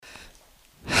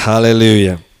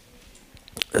Hallelujah.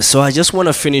 So I just want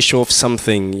to finish off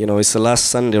something. It's the last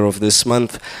Sunday of this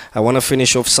month. I want to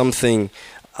finish off something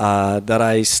that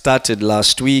I started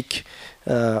last week.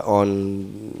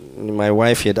 My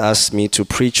wife had asked me to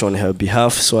preach on her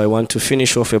behalf, so I want to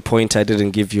finish off a point I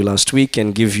didn't give you last week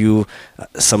and give you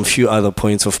some few other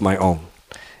points of my own.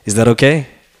 Is that okay?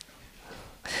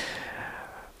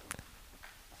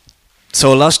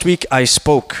 So last week I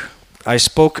spoke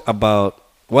about,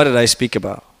 what did I speak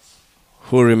about?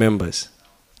 Who remembers?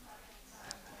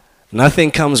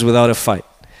 Nothing comes without a fight.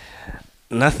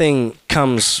 Nothing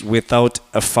comes without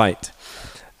a fight.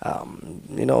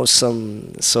 In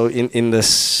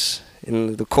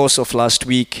the course of last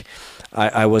week,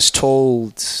 I was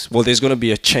told, well, there's going to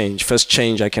be a change. First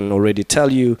change, I can already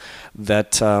tell you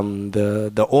that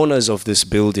the owners of this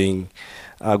building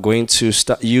are going to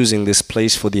start using this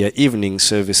place for their evening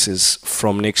services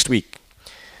from next week.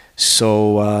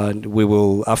 So we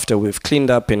will, after we've cleaned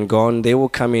up and gone, they will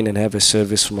come in and have a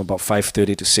service from about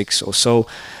 5:30 to 6 or so,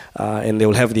 and they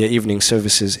will have their evening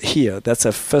services here. That's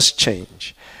a first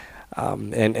change.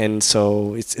 And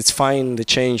so it's fine. The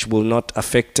change will not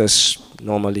affect us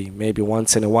normally. Maybe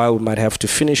once in a while we might have to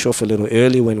finish off a little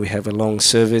early when we have a long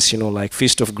service, like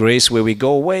Feast of Grace, where we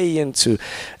go way into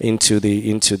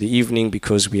the evening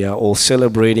because we are all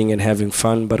celebrating and having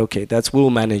fun. But okay,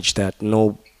 we'll manage that.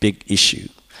 No big issue.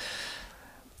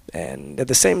 And at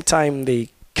the same time, there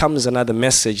comes another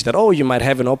message that, you might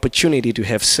have an opportunity to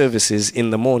have services in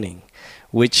the morning,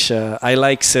 which I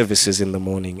like services in the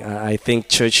morning. I think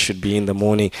church should be in the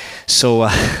morning. So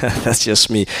that's just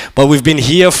me. But we've been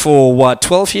here for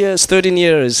 12 years, 13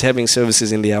 years having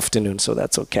services in the afternoon, so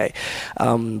that's okay.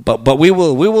 But we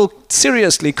will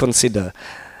seriously consider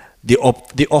the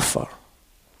offer.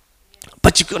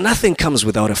 But nothing comes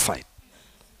without a fight.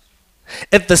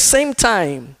 At the same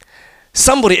time,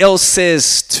 somebody else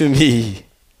says to me,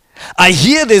 I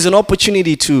hear there's an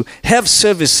opportunity to have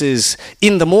services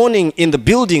in the morning in the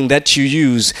building that you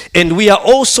use, and we are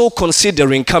also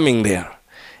considering coming there.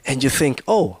 And you think,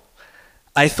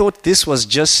 I thought this was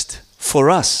just for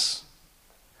us.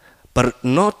 But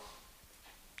not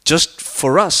just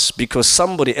for us, because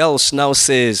somebody else now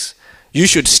says, you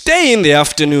should stay in the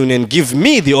afternoon and give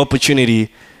me the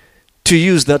opportunity to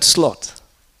use that slot.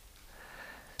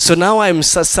 So now I'm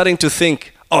starting to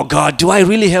think, God, do I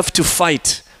really have to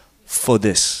fight for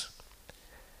this?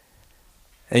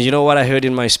 And you know what I heard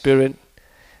in my spirit?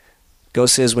 God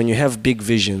says, when you have big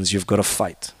visions, you've got to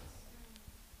fight.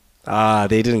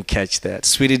 They didn't catch that.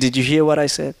 Sweetie, did you hear what I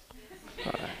said?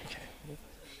 All right, okay.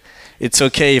 It's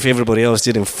okay if everybody else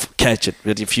didn't catch it,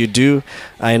 but if you do,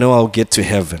 I know I'll get to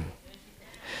heaven.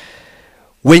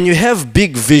 When you have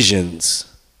big visions,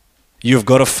 you've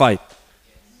got to fight.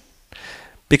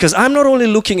 Because I'm not only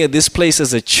looking at this place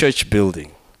as a church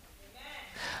building.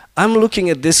 I'm looking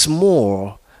at this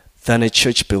more than a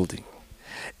church building.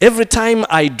 Every time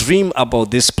I dream about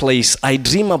this place, I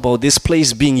dream about this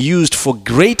place being used for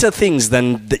greater things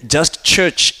than just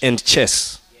church and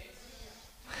chess.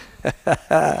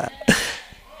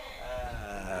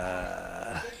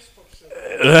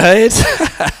 Right?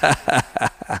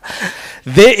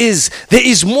 There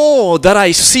is more that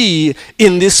I see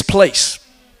in this place.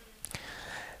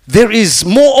 There is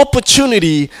more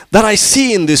opportunity that I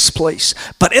see in this place.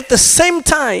 But at the same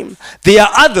time, there are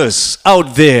others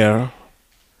out there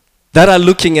that are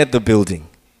looking at the building.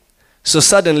 So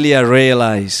suddenly I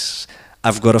realize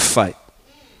I've got to fight.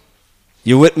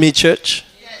 You with me, church?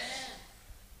 Yes.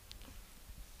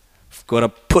 I've got to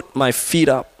put my feet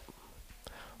up,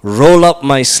 roll up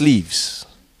my sleeves.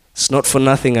 It's not for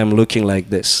nothing I'm looking like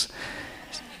this.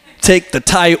 Take the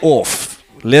tie off,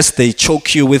 lest they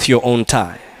choke you with your own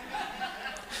tie.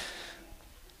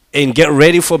 And get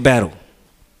ready for battle.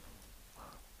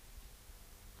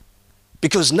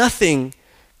 Because nothing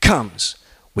comes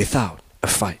without a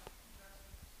fight.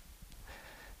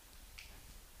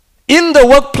 In the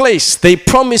workplace, they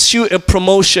promise you a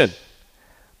promotion.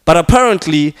 But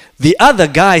apparently, the other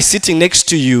guy sitting next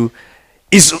to you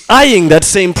is eyeing that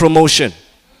same promotion.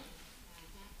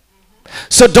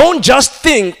 So don't just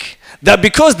think that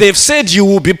because they've said you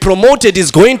will be promoted, it's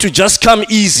going to just come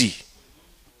easy.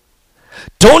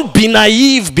 Don't be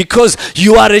naive because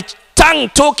you are a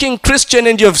tongue-talking Christian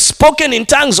and you have spoken in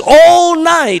tongues all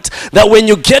night, that when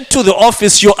you get to the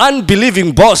office, your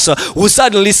unbelieving boss will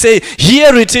suddenly say,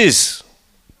 here it is.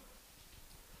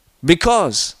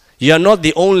 Because you are not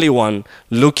the only one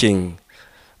looking.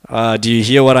 Do you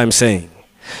hear what I'm saying?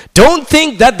 Don't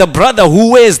think that the brother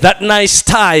who wears that nice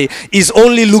tie is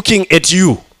only looking at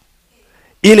you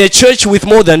in a church with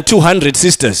more than 200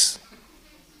 sisters.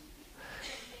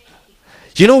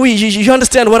 You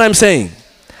understand what I'm saying?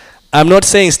 I'm not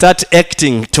saying start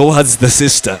acting towards the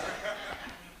sister.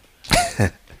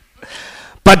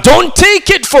 But don't take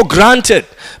it for granted,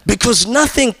 because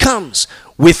nothing comes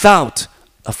without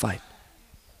a fight.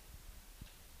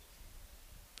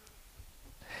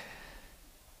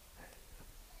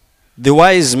 The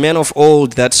wise men of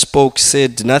old that spoke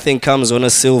said, nothing comes on a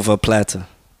silver platter.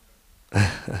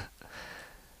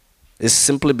 It's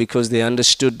simply because they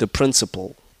understood the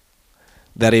principle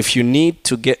that if you need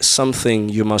to get something,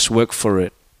 you must work for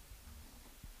it.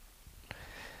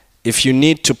 If you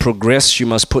need to progress, you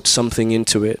must put something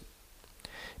into it.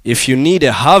 If you need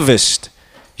a harvest,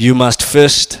 you must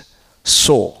first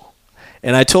sow.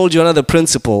 And I told you another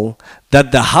principle,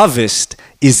 that the harvest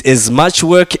is as much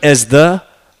work as the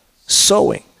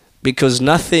sowing, because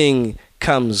nothing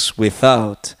comes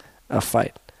without a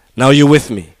fight. Now you're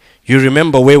with me. You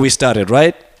remember where we started,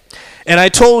 right? And I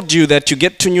told you that to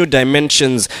get to new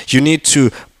dimensions, you need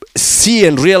to see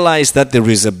and realize that there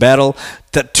is a battle,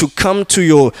 that to come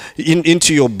to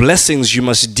into your blessings, you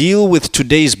must deal with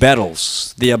today's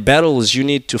battles. There are battles you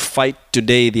need to fight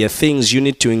today. There are things you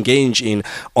need to engage in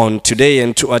on today.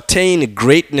 And to attain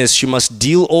greatness, you must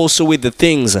deal also with the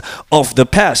things of the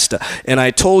past. And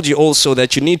I told you also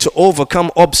that you need to overcome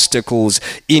obstacles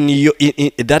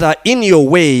that are in your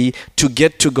way to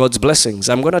get to God's blessings.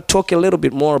 I'm going to talk a little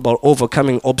bit more about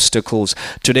overcoming obstacles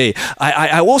today.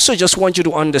 I also just want you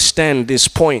to understand this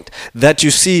point, that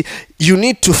you see, you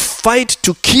need to fight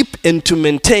to keep and to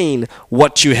maintain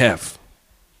what you have.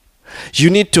 You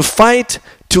need to fight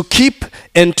to keep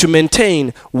and to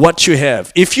maintain what you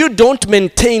have. If you don't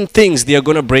maintain things, they are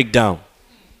going to break down.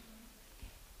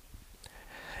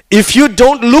 If you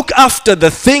don't look after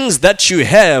the things that you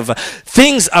have,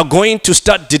 things are going to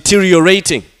start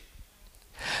deteriorating.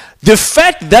 The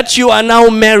fact that you are now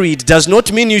married does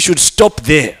not mean you should stop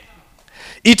there.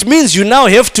 It means you now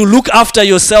have to look after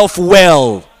yourself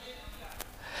well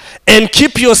and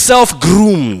keep yourself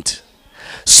groomed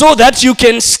so that you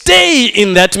can stay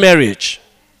in that marriage.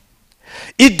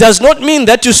 It does not mean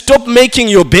that you stop making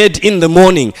your bed in the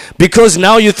morning because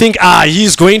now you think,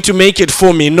 he's going to make it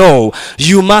for me. No,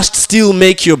 you must still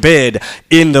make your bed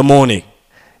in the morning.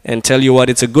 And tell you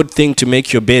what, it's a good thing to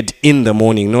make your bed in the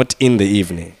morning, not in the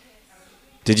evening.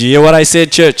 Did you hear what I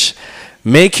said, church?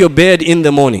 Make your bed in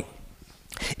the morning.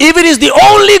 If it is the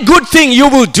only good thing you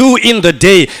will do in the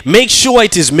day, make sure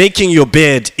it is making your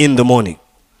bed in the morning.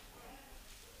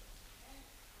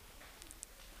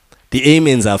 The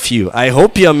amens are few. I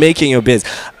hope you are making your beds.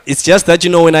 It's just that,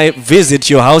 when I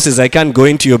visit your houses, I can't go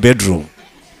into your bedroom.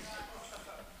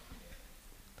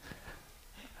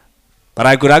 But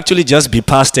I could actually just be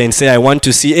pastor and say, I want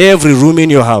to see every room in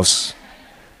your house.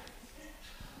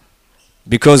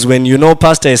 Because when you know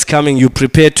pastor is coming, you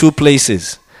prepare two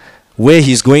places where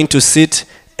he's going to sit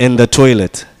and the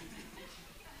toilet.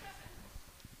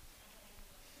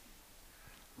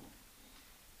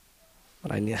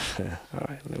 But all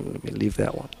right, let me leave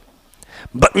that one.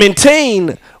 But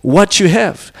maintain what you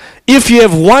have. If you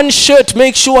have one shirt,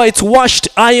 make sure it's washed,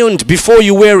 ironed before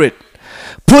you wear it.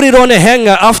 Put it on a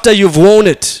hanger after you've worn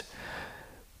it.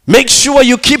 Make sure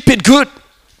you keep it good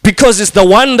because it's the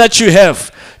one that you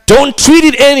have. Don't treat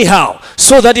it anyhow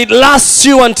so that it lasts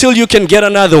you until you can get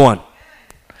another one.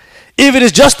 If it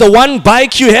is just the one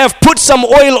bike you have, put some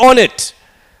oil on it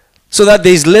so that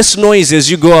there's less noise as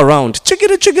you go around.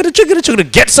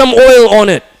 Get some oil on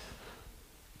it.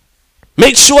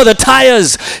 Make sure the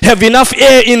tires have enough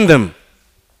air in them.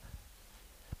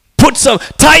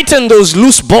 Tighten those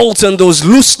loose bolts and those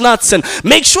loose nuts and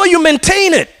make sure you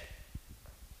maintain it.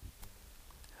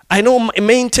 I know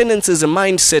maintenance is a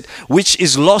mindset which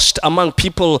is lost among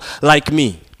people like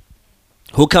me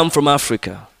who come from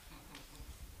Africa.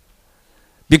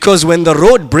 Because when the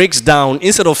road breaks down,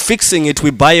 instead of fixing it,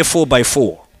 we buy a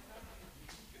 4x4.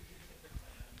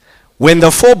 When the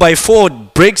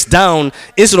 4x4 breaks down,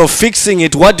 instead of fixing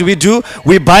it, what do?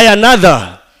 We buy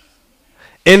another.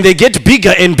 And they get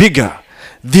bigger and bigger.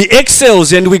 The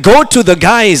Excels, and we go to the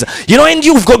guys. And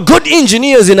you've got good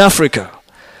engineers in Africa.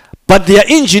 But their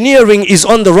engineering is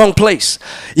on the wrong place.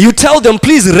 You tell them,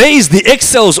 please raise the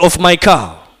Excels of my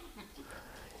car.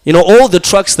 All the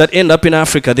trucks that end up in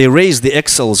Africa, they raise the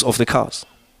axles of the cars.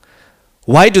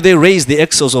 Why do they raise the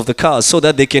axles of the cars? So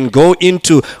that they can go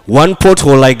into one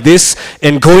pothole like this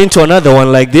and go into another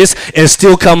one like this and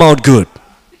still come out good.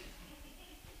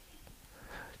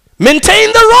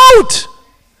 Maintain the road.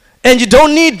 And you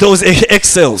don't need those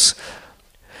axles.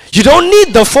 You don't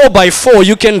need the 4x4.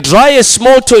 You can dry a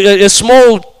small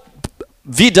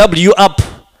VW up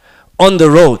on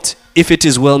the road if it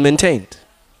is well maintained.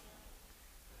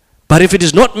 But if it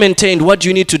is not maintained, what do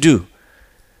you need to do?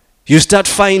 You start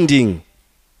finding.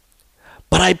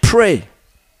 But I pray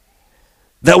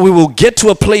that we will get to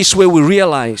a place where we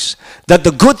realize that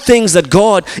the good things that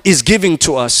God is giving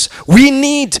to us, we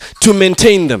need to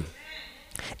maintain them.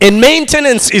 And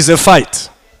maintenance is a fight.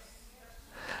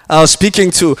 I was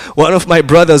speaking to one of my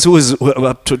brothers who is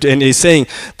up to, and he's saying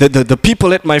that the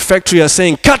people at my factory are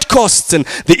saying, cut costs, and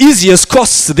the easiest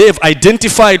costs they've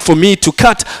identified for me to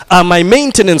cut are my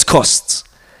maintenance costs.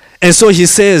 And so he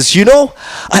says,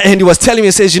 and he was telling me,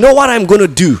 he says, you know what I'm going to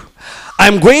do?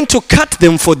 I'm going to cut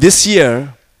them for this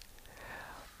year,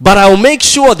 but I'll make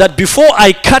sure that before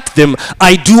I cut them,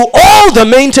 I do all the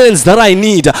maintenance that I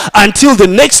need until the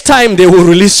next time they will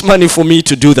release money for me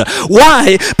to do that.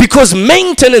 Why? Because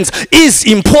maintenance is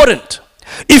important.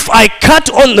 If I cut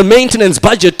on the maintenance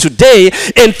budget today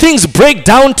and things break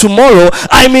down tomorrow,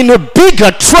 I'm in a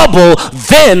bigger trouble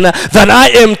then than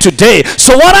I am today.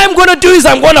 So what I'm going to do is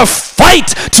I'm going to fight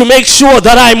to make sure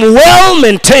that I'm well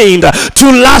maintained to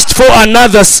last for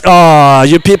another.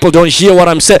 You people don't hear what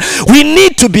I'm saying. We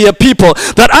need to be a people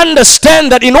that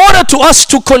understand that in order to us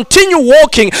to continue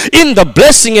walking in the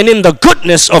blessing and in the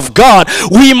goodness of God,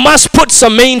 we must put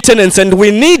some maintenance, and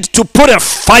we need to put a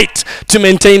fight to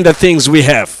maintain the things we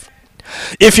have.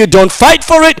 If you don't fight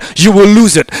for it, you will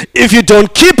lose it. If you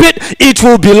don't keep it, it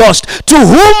will be lost. To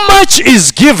whom much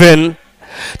is given,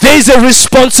 there is a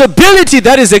responsibility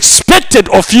that is expected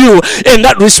of you, and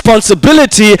that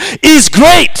responsibility is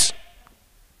great.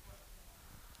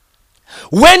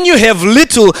 When you have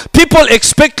little, people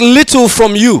expect little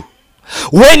from you.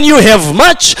 When you have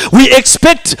much, we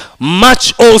expect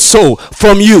much also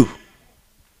from you.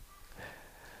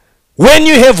 When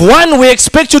you have one, we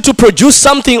expect you to produce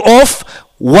something of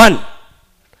one.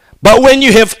 But when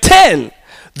you have 10,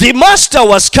 the master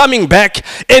was coming back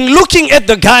and looking at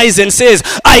the guys and says,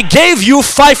 I gave you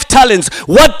 5 talents.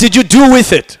 What did you do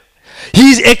with it?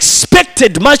 He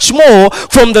expected much more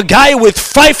from the guy with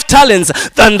 5 talents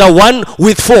than the one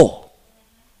with 4.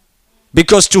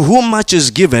 Because to whom much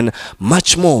is given,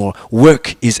 much more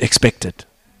work is expected.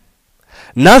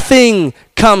 Nothing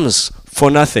comes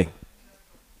for nothing.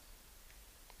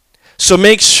 So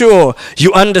make sure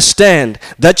you understand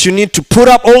that you need to put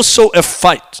up also a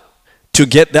fight to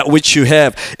get that which you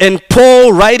have. And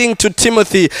Paul, writing to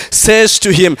Timothy, says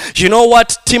to him, you know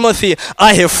what, Timothy,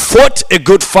 I have fought a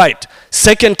good fight.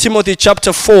 2 Timothy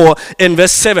chapter 4 and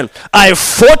verse 7. I have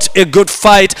fought a good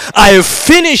fight. I have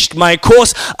finished my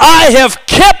course. I have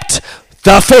kept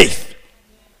the faith.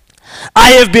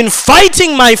 I have been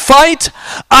fighting my fight.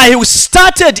 I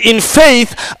started in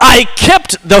faith. I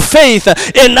kept the faith.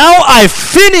 And now I've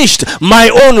finished my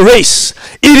own race.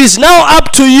 It is now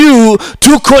up to you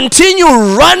to continue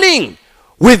running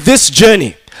with this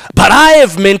journey. But I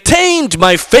have maintained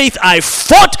my faith. I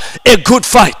fought a good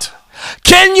fight.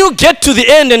 Can you get to the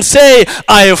end and say,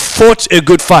 I have fought a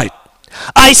good fight?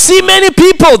 I see many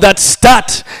people that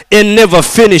start and never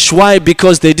finish. Why?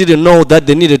 Because they didn't know that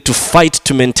they needed to fight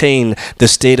to maintain the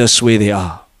status where they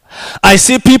are. I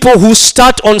see people who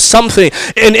start on something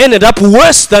and ended up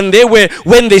worse than they were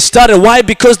when they started. Why?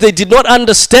 Because they did not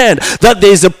understand that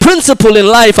there is a principle in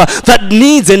life that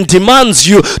needs and demands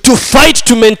you to fight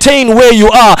to maintain where you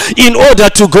are in order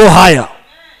to go higher.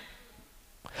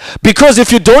 Because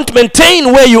if you don't maintain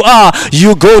where you are,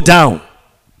 you go down.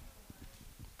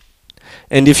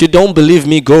 And if you don't believe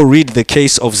me, go read the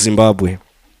case of Zimbabwe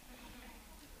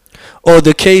or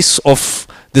the case of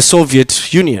the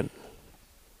Soviet Union.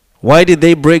 Why did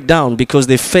they break down? Because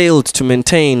they failed to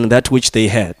maintain that which they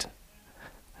had.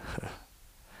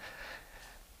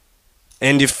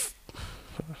 And if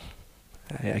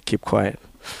I keep quiet,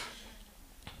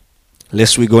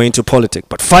 lest we go into politics,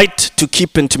 but fight to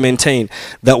keep and to maintain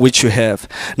that which you have.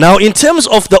 Now, in terms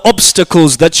of the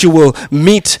obstacles that you will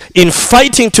meet in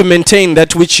fighting to maintain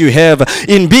that which you have,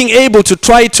 in being able to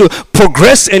try to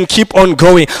progress and keep on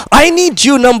going, I need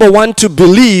you, number one, to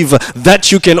believe that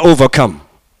you can overcome.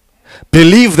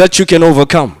 Believe that you can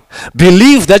overcome.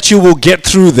 Believe that you will get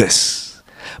through this.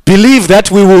 Believe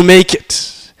that we will make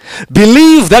it.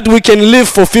 Believe that we can live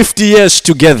for 50 years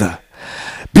together.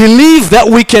 Believe that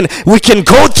we can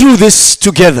go through this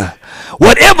together.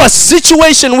 Whatever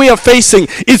situation we are facing,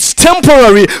 it's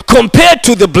temporary compared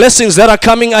to the blessings that are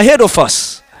coming ahead of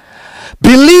us.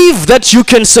 Believe that you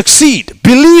can succeed.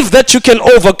 Believe that you can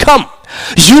overcome.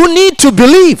 You need to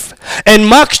believe. And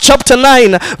Mark chapter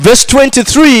 9 verse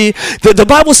 23, the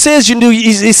Bible says,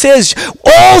 it says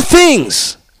all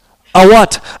things are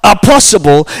what? Are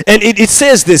possible. And it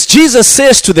says this. Jesus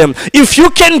says to them, if you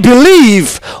can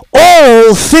believe,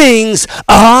 all things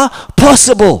are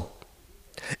possible.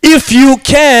 If you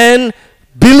can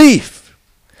Believe.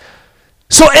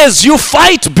 So as you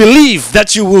fight, believe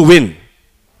that you will win.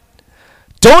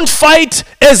 Don't fight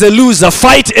as a loser,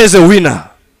 fight as a winner.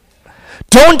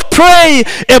 Don't pray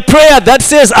a prayer that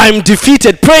says I'm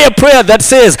defeated. Pray a prayer that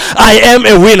says I am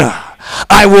a winner.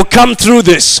 I will come through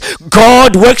this.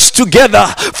 God works together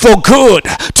for good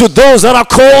to those that are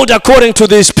called according to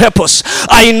this purpose.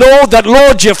 I know that,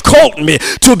 Lord, you have called me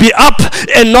to be up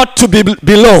and not to be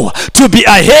below, to be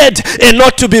ahead and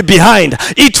not to be behind.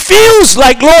 It feels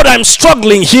like, Lord, I'm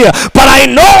struggling here, but I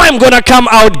know I'm going to come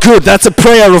out good. That's a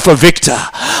prayer of a victor.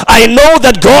 I know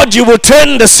that, God, you will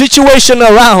turn the situation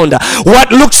around.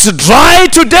 What looks dry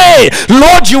today,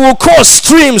 Lord, you will cause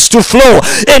streams to flow,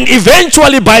 and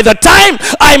eventually by the time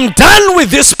I'm done with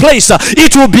this place,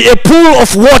 it will be a pool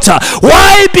of water.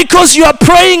 Why? Because you are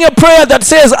praying a prayer that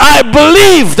says, I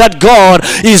believe that God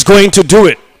is going to do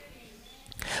it.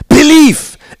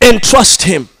 Believe and trust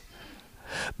him.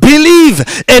 Believe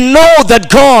and know that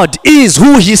God is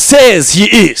who he says he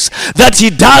is, that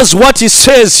he does what he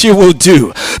says he will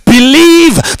do.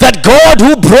 Believe that God,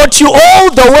 who brought you all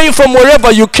the way from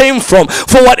wherever you came from,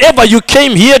 for whatever you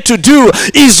came here to do,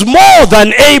 is more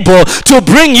than able to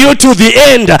bring you to the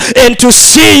end and to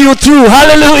see you through.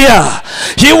 Hallelujah.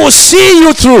 He will see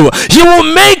you through. He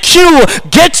will make you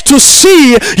get to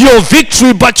see your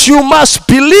victory, but you must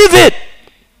believe it.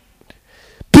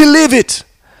 Believe it.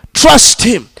 Trust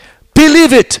him.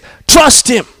 Believe it. Trust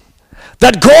him.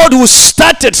 That God who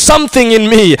started something in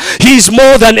me, he's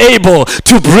more than able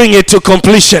to bring it to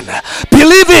completion.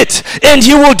 Believe it and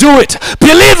he will do it.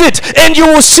 Believe it and you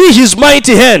will see his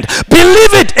mighty hand.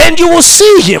 Believe it and you will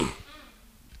see him.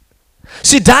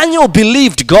 See, Daniel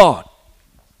believed God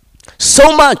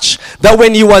so much that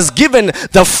when he was given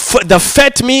the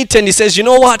fat meat, and he says, you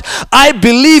know what, I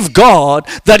believe God,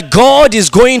 that God is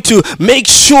going to make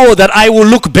sure that I will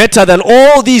look better than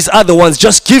all these other ones.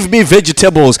 Just give me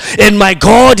vegetables and my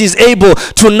God is able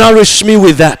to nourish me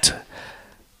with that.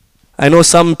 I know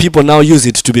some people now use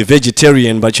it to be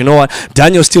vegetarian, but you know what,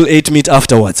 Daniel still ate meat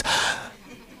afterwards.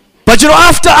 But you know,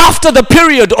 after the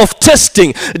period of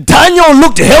testing, Daniel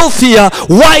looked healthier,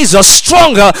 wiser,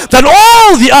 stronger than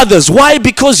all the others. Why?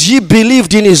 Because he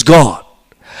believed in his God.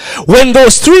 When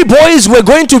those three boys were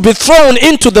going to be thrown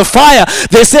into the fire,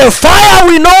 they said, fire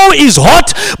we know is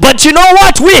hot, but you know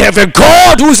what? We have a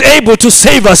God who's able to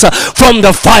save us from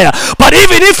the fire. But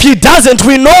even if he doesn't,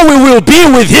 we know we will be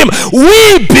with him.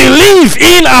 We believe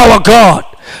in our God.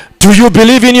 Do you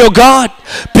believe in your God?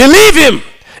 Believe him,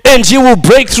 and he will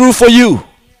break through for you.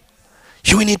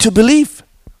 You need to believe.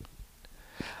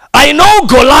 I know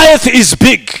Goliath is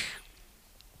big,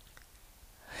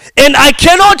 and I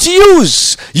cannot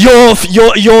use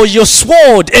your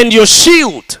sword and your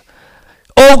shield,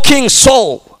 O King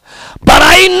Saul. But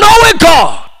I know a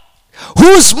God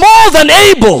who's more than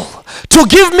able to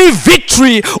give me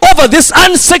victory over this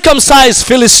uncircumcised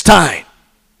Philistine.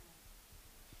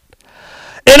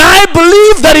 And I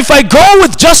believe that if I go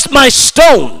with just my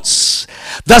stones,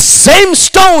 the same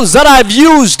stones that I've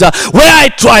used where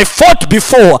I fought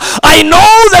before, I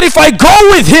know that if I go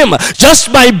with him,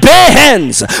 just my bare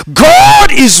hands,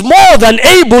 God is more than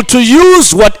able to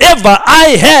use whatever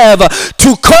I have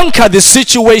to conquer the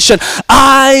situation.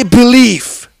 I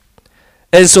believe.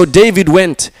 And so David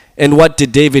went, and what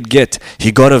did David get?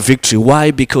 He got a victory. Why?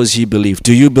 Because he believed.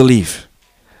 Do you believe?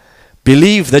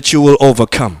 Believe that you will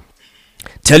overcome.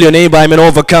 Tell your neighbor, I'm an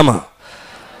overcomer.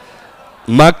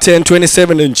 Mark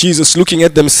 10:27, and Jesus, looking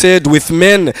at them, said, with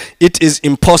men it is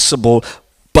impossible,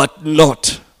 but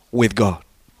not with God.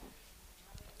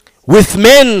 With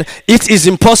men it is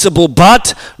impossible,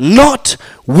 but not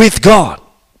with God.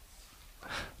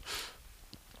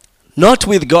 Not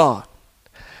with God.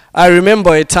 I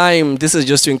remember a time, this is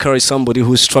just to encourage somebody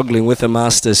who's struggling with a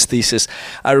master's thesis.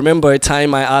 I remember a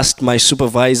time I asked my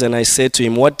supervisor, and I said to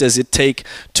him, what does it take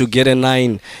to get a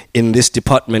 9 in this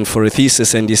department for a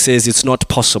thesis? And he says, it's not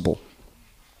possible.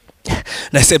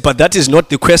 And I said, but that is not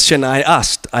the question I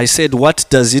asked. I said, what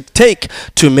does it take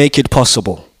to make it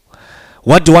possible?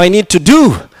 What do I need to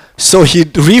do? So he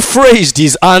rephrased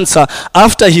his answer.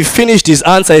 After he finished his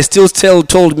answer, he still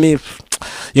told me,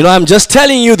 you know, I'm just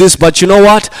telling you this, but you know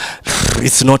what?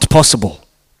 It's not possible.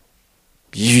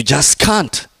 You just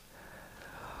can't.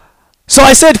 So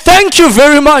I said, thank you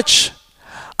very much.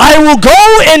 I will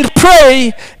go and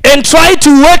pray and try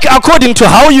to work according to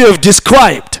how you have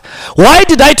described. Why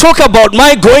did I talk about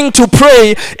my going to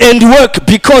pray and work?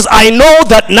 Because I know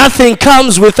that nothing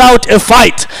comes without a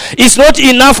fight. It's not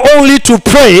enough only to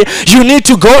pray. You need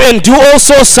to go and do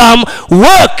also some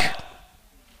work.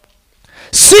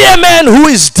 see a man who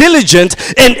is diligent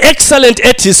and excellent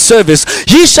at his service,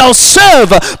 he shall serve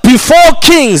before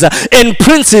kings and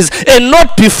princes and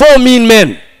not before mean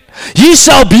men. He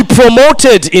shall be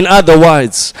promoted, in other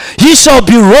words. He shall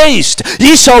be raised.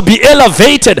 He shall be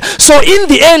elevated. So in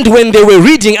the end, when they were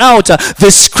reading out the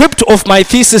script of my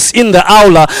thesis in the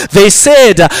aula, they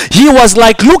said he was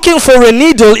like looking for a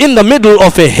needle in the middle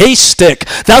of a haystack.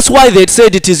 That's why they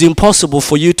said it is impossible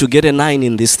for you to get a 9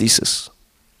 in this thesis.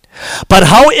 But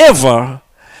however,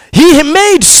 he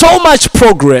made so much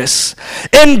progress,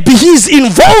 and his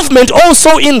involvement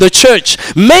also in the church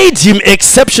made him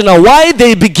exceptional. Why?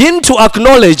 They begin to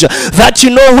acknowledge that,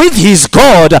 with his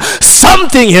God,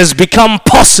 something has become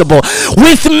possible.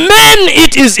 With men,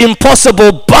 it is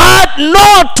impossible, but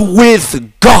not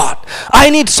with God. I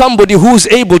need somebody who's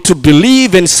able to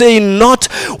believe and say, not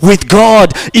with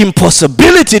God.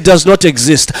 Impossibility does not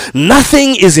exist.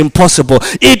 Nothing is impossible.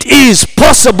 It is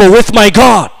possible with my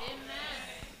God.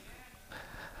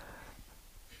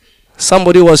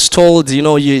 Somebody was told,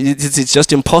 it's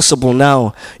just impossible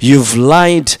now. You've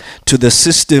lied to the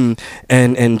system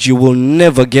and you will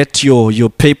never get your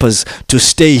papers to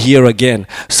stay here again.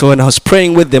 So when I was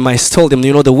praying with them, I told them,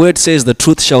 the word says the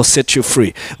truth shall set you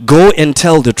free. Go and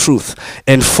tell the truth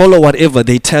and follow whatever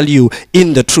they tell you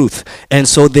in the truth. And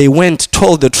so they went,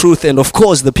 told the truth, and of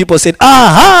course the people said,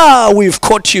 aha, we've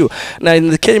caught you.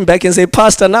 And they came back and said,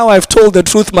 Pastor, now I've told the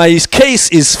truth. My case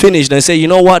is finished. And I say, you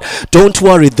know what? Don't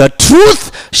worry. The truth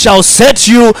shall set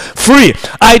you free.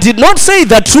 I did not say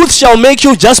that truth shall make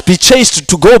you just be chased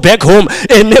to go back home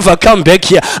and never come back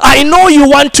here. I know you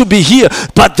want to be here,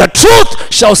 but the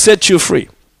truth shall set you free.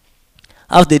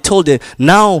 As they told her,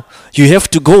 now you have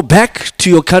to go back to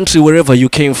your country wherever you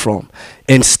came from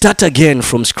and start again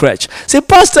from scratch. Say,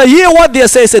 Pastor, hear what they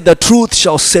say. Said, the truth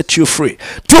shall set you free.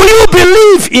 Do you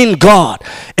believe in God?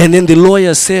 And then the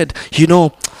lawyer said,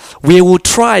 we will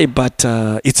try, but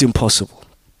it's impossible.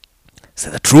 So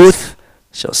the truth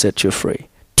shall set you free.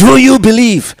 Do you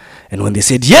believe? And when they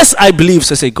said, yes, I believe,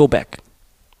 so I say, go back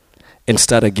and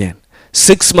start again.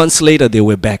 6 months later, they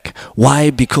were back. Why?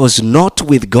 Because not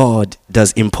with God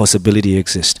does impossibility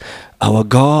exist. Our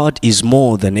God is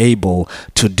more than able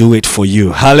to do it for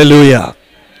you. Hallelujah.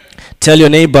 Tell your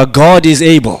neighbor, God is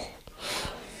able,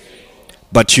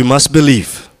 but you must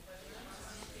believe.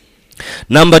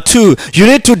 Number 2, you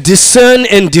need to discern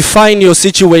and define your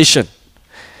situation.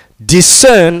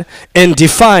 Discern and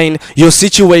define your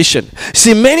situation.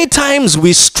 See, many times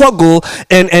we struggle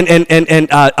and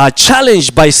are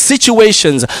challenged by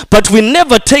situations, but we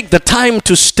never take the time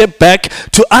to step back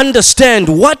to understand,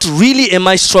 what really am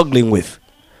I struggling with?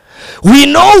 We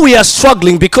know we are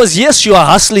struggling because, yes, you are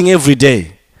hustling every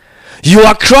day. You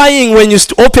are crying when you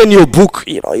open your book.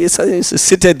 You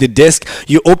sit at the desk,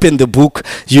 you open the book,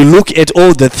 you look at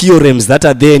all the theorems that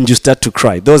are there and you start to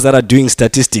cry. Those that are doing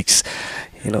statistics,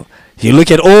 you look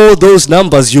at all those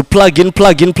numbers, you plug in,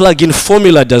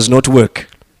 formula does not work.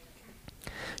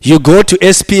 You go to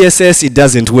SPSS, it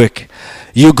doesn't work.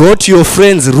 You go to your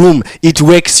friend's room, it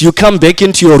works. You come back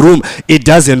into your room, it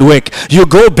doesn't work. You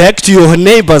go back to your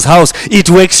neighbor's house,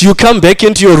 it works. You come back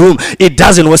into your room, it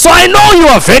doesn't work. So I know you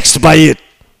are vexed by it.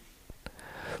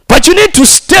 But you need to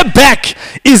step back.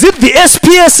 Is it the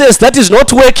SPSS that is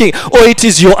not working, or it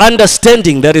is your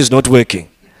understanding that is not working?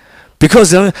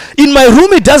 Because in my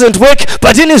room it doesn't work,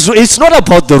 but in his room, it's not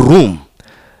about the room.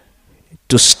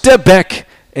 To step back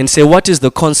and say, what is the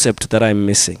concept that I'm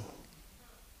missing?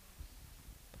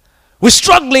 We're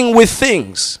struggling with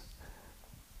things,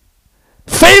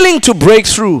 failing to break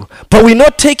through, but we're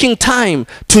not taking time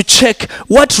to check,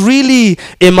 what really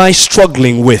am I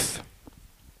struggling with?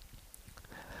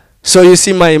 So you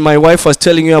see, my wife was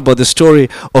telling you about the story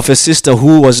of a sister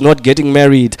who was not getting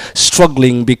married,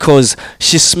 struggling because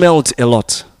she smelled a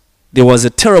lot. There was a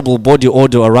terrible body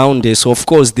odor around her. So of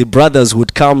course the brothers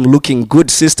would come looking good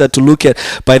sister to look at.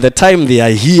 By the time they are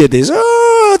here, they say,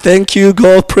 oh, thank you,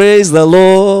 God, praise the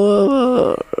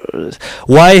Lord.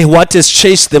 Why? What has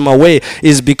chased them away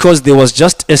is because there was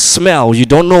just a smell. You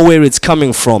don't know where it's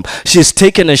coming from. She's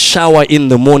taken a shower in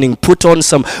the morning, put on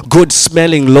some good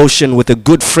smelling lotion with a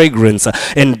good fragrance,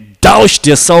 and doused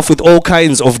herself with all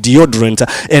kinds of deodorant.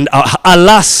 And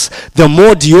alas, the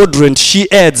more deodorant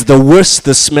she adds, the worse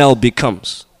the smell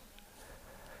becomes.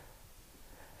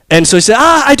 And so she said,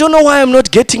 I don't know why I'm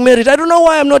not getting married. I don't know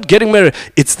why I'm not getting married.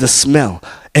 It's the smell.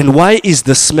 And why is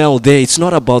the smell there? It's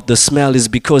not about the smell. It's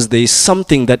because there is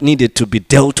something that needed to be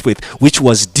dealt with, which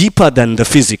was deeper than the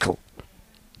physical.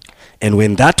 And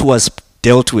when that was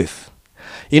dealt with,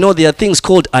 there are things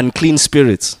called unclean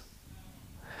spirits.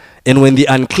 And when the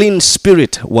unclean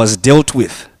spirit was dealt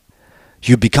with,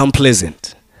 you become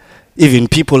pleasant. Even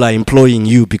people are employing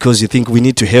you because you think we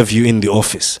need to have you in the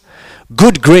office.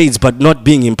 Good grades but not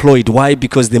being employed. Why?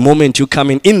 Because the moment you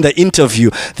come in the interview,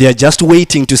 they are just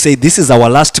waiting to say, this is our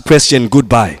last question,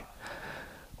 goodbye.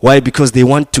 Why? Because they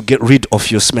want to get rid of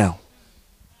your smell.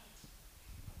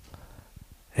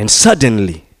 And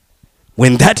suddenly,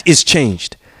 when that is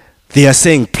changed, they are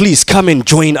saying, please come and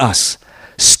join us.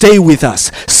 Stay with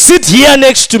us. Sit here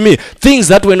next to me. Things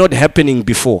that were not happening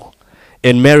before.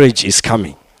 And marriage is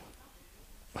coming.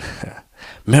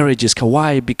 Marriage is coming.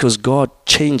 Why? Because God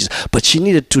changes. But she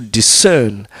needed to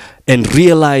discern and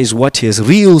realize what his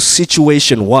real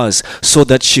situation was so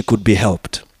that she could be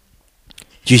helped.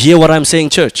 You hear what I'm saying,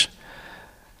 church?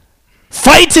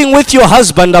 Fighting with your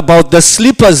husband about the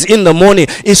slippers in the morning.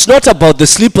 It's not about the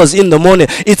slippers in the morning.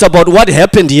 It's about what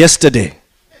happened yesterday.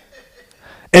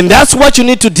 And that's what you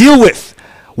need to deal with.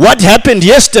 What happened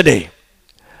yesterday.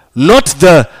 Not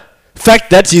the fact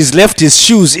that he's left his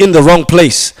shoes in the wrong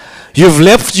place. You've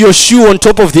left your shoe on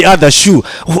top of the other shoe.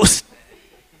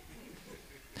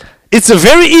 It's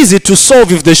very easy to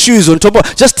solve if the shoe is on top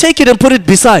of. Just take it and put it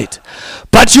beside.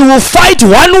 But you will fight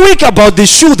 1 week about the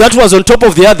shoe that was on top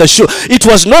of the other shoe. It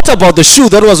was not about the shoe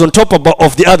that was on top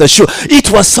of the other shoe. It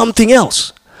was something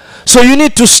else. So you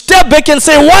need to step back and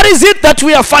say, what is it that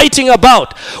we are fighting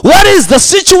about? What is the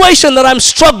situation that I'm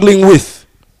struggling with?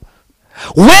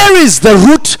 Where is the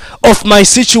root of my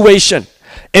situation?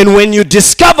 And when you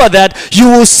discover that, you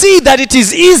will see that it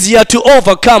is easier to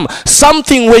overcome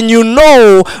something when you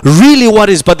know really what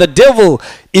is. But the devil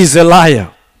is a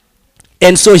liar.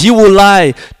 And so he will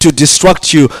lie to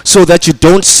distract you so that you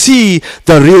don't see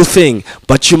the real thing.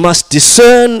 But you must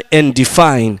discern and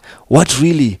define what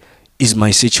really is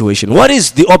my situation. What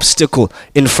is the obstacle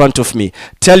in front of me?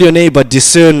 Tell your neighbor,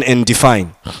 discern and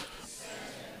define.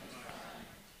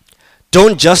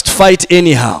 Don't just fight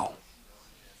anyhow.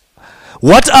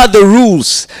 What are the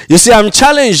rules? You see, I'm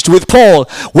challenged with Paul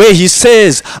where he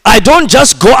says, I don't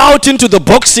just go out into the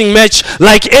boxing match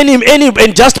like any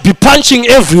and just be punching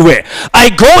everywhere. I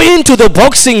go into the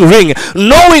boxing ring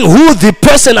knowing who the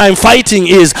person I'm fighting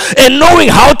is and knowing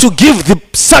how to give the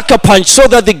sucker punch so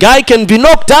that the guy can be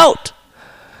knocked out.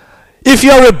 If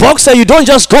you're a boxer, you don't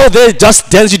just go there,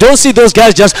 just dance. You don't see those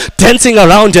guys just dancing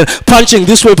around and punching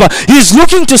this way. But he's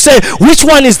looking to say, which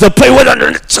one is the play?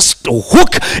 Just a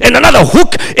hook and another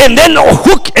hook and then a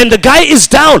hook and the guy is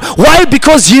down. Why?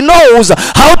 Because he knows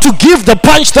how to give the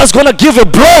punch that's going to give a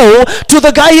blow to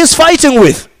the guy he's fighting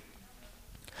with.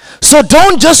 So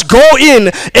don't just go in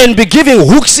and be giving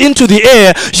hooks into the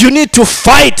air. You need to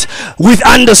fight with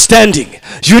understanding.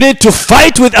 You need to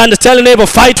fight with understanding. Tell your neighbor,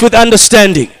 fight with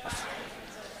understanding.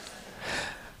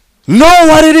 Know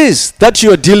what it is that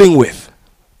you're dealing with.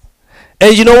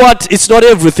 And you know what? It's not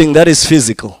everything that is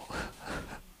physical.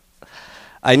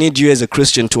 I need you as a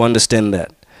Christian to understand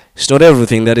that. It's not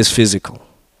everything that is physical.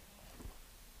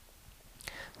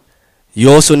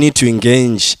 You also need to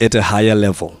engage at a higher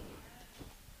level.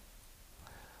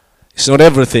 It's not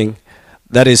everything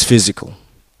that is physical.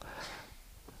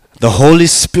 The Holy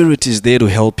Spirit is there to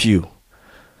help you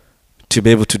to be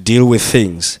able to deal with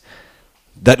things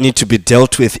that need to be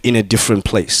dealt with in a different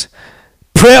place.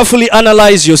 Prayerfully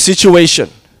analyze your situation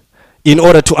in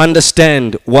order to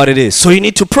understand what it is. So you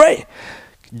need to pray.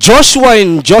 Joshua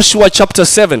in Joshua chapter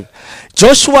 7,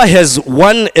 Joshua has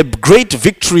won a great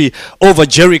victory over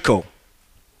Jericho.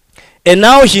 And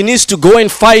now he needs to go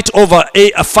and fight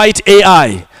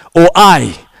Ai,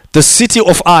 the city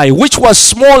of Ai, which was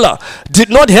smaller, did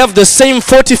not have the same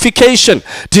fortification,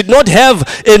 did not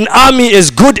have an army as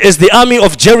good as the army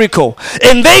of Jericho.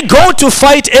 And they go to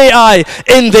fight Ai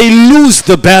and they lose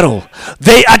the battle.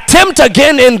 They attempt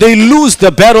again and they lose the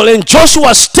battle. And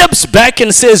Joshua steps back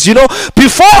and says,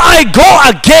 before I go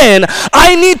again,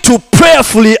 I need to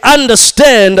prayerfully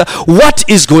understand what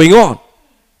is going on.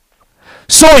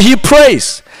 So he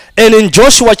prays. And in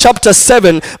Joshua chapter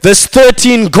 7, verse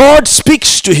 13, God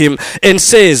speaks to him and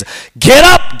says, get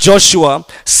up, Joshua,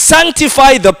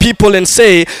 sanctify the people and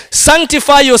say,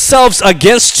 sanctify yourselves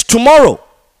against tomorrow.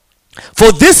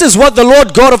 For this is what the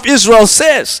Lord God of Israel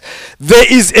says, there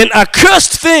is an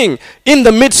accursed thing in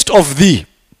the midst of thee.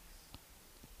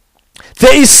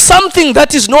 There is something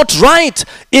that is not right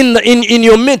in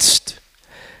your midst.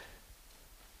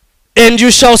 And you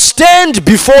shall stand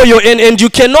before your enemy, and you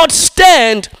cannot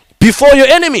stand before your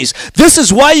enemies. This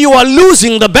is why you are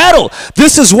losing the battle.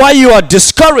 This is why you are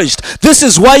discouraged. This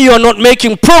is why you are not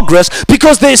making progress,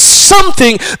 because there is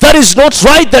something that is not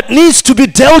right that needs to be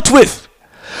dealt with.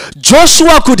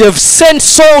 Joshua could have sent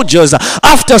soldiers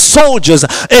after soldiers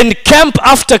and camp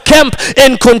after camp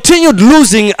and continued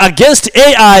losing against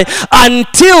Ai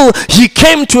until he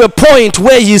came to a point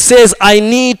where he says, I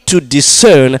need to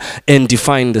discern and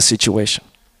define the situation.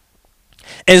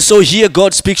 And so here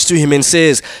God speaks to him and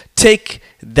says, take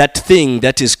that thing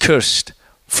that is cursed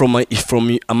from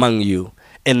among you,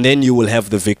 and then you will have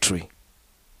the victory.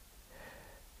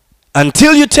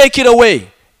 Until you take it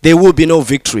away, there will be no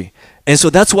victory. And so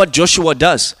that's what Joshua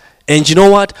does. And you know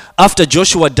what? After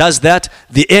Joshua does that,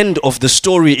 the end of the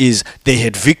story is they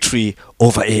had victory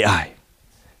over Ai.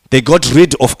 They got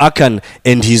rid of Achan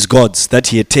and his gods that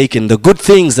he had taken. The good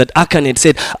things that Achan had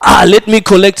said, let me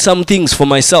collect some things for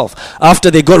myself.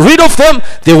 After they got rid of them,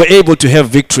 they were able to have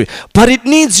victory. But it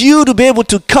needs you to be able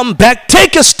to come back,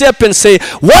 take a step and say,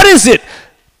 what is it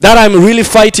that I'm really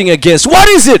fighting against? What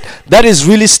is it that is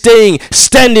really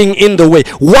standing in the way?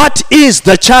 What is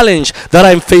the challenge that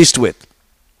I'm faced with?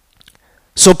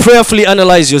 So prayerfully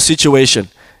analyze your situation,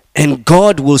 and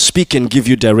God will speak and give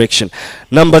you direction.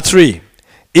 Number 3,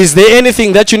 is there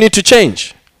anything that you need to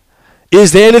change?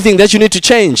 Is there anything that you need to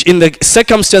change? In the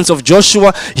circumstance of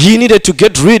Joshua, he needed to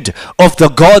get rid of the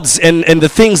gods and the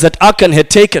things that Achan had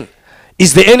taken.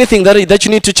 Is there anything that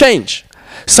you need to change?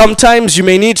 Sometimes you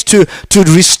may need to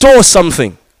restore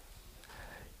something.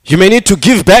 You may need to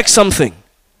give back something.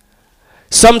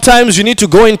 Sometimes you need to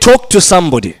go and talk to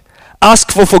somebody.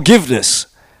 Ask for forgiveness.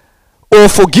 Or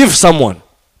forgive someone.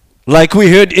 Like we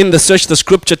heard in the Search the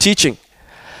Scripture teaching.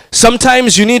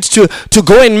 Sometimes you need to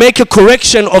go and make a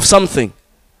correction of something.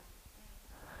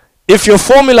 If your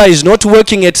formula is not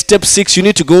working at step 6, you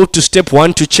need to go to step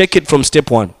 1 to check it from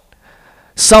step 1.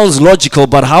 Sounds logical,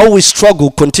 but how we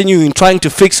struggle continuing trying to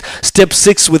fix step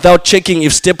 6 without checking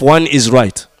if step 1 is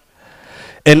right.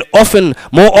 And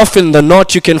more often than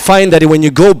not, you can find that when you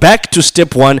go back to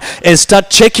step 1 and start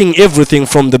checking everything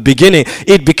from the beginning,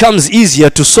 it becomes easier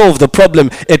to solve the problem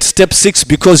at step 6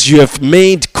 because you have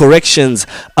made corrections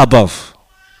above.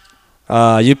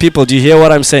 You people, do you hear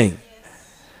what I'm saying?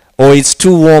 Or it's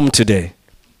too warm today.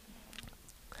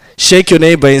 Shake your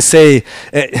neighbor and say,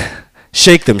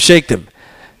 shake them, shake them,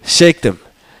 shake them,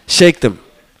 shake them.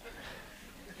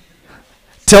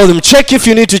 Tell them, check if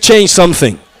you need to change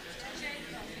something.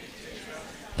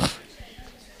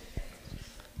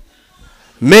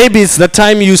 Maybe it's the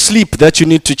time you sleep that you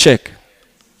need to check.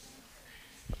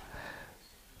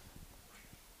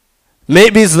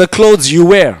 Maybe it's the clothes you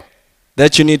wear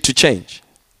that you need to change.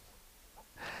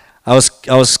 I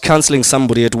was counseling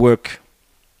somebody at work,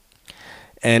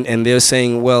 and they're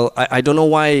saying, well, I don't know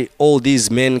why all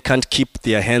these men can't keep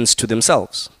their hands to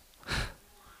themselves.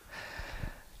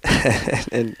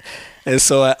 And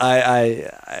so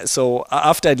so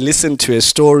after I'd listened to a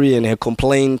story and her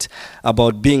complaint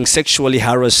about being sexually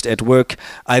harassed at work,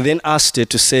 I then asked her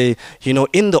to say,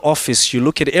 in the office, you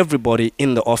look at everybody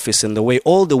in the office and the way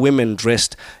all the women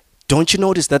dressed, don't you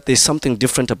notice that there's something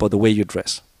different about the way you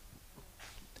dress?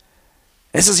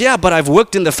 And she says, yeah, but I've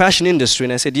worked in the fashion industry.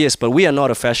 And I said, yes, but we are not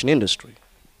a fashion industry.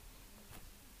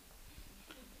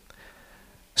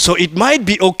 So it might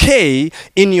be okay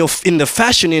in the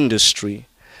fashion industry.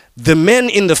 The men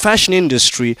in the fashion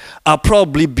industry are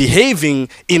probably behaving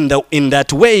in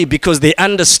that way because they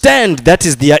understand that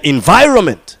is their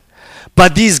environment.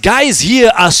 But these guys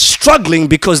here are struggling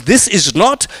because this is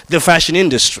not the fashion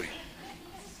industry.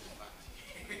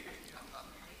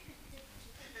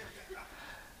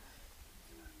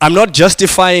 I'm not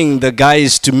justifying the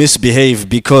guys to misbehave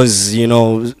because,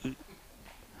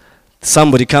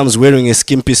 somebody comes wearing a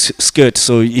skimpy skirt,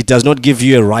 so it does not give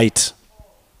you a right.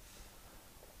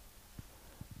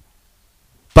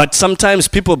 But sometimes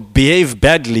people behave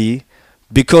badly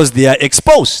because they are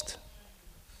exposed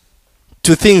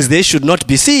to things they should not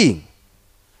be seeing.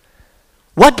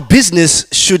 What business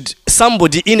should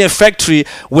somebody in a factory,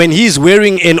 when he's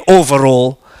wearing an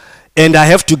overall and I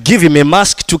have to give him a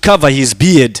mask to cover his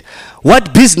beard,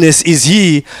 what business is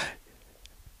he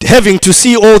having to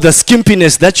see all the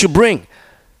skimpiness that you bring?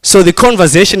 So the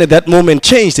conversation at that moment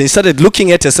changed, and he started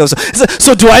looking at herself.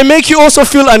 So do I make you also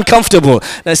feel uncomfortable?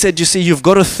 And I said, you see, you've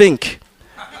got to think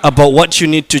about what you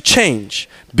need to change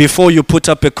before you put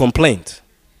up a complaint.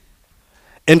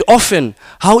 And often,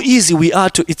 how easy we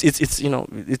are to,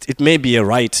 it may be a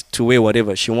right to wear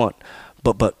whatever she wants,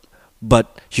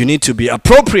 but you need to be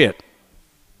appropriate.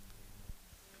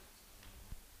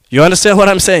 You understand what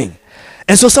I'm saying?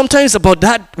 And so sometimes about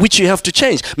that which you have to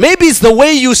change. Maybe it's the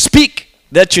way you speak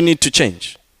that you need to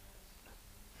change.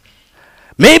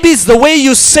 Maybe it's the way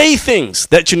you say things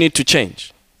that you need to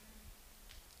change.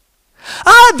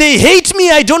 They hate me.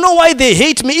 I don't know why they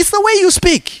hate me. It's the way you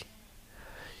speak.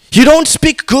 You don't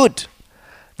speak good.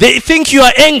 They think you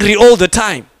are angry all the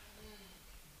time.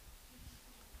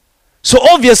 So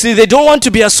obviously they don't want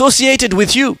to be associated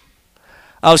with you.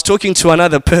 I was talking to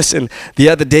another person the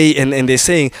other day and they're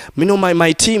saying,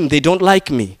 my team, they don't like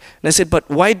me. And I said, but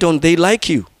why don't they like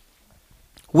you?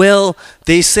 Well,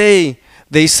 they say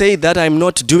that I'm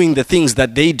not doing the things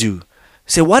that they do. I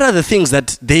say, what are the things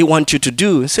that they want you to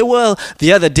do? I say, well,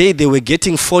 the other day they were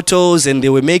getting photos and they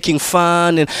were making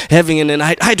fun and and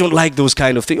I don't like those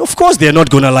kind of things. Of course they're not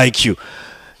going to like you.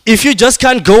 If you just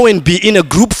can't go and be in a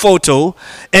group photo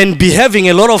and be having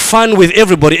a lot of fun with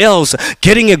everybody else,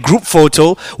 getting a group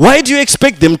photo, why do you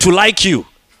expect them to like you?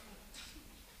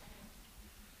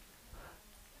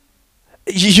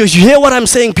 You hear what I'm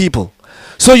saying, people?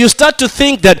 So you start to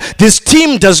think that this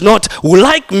team does not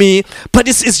like me, but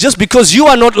it's just because you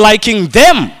are not liking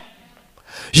them.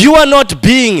 You are not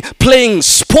playing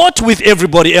sport with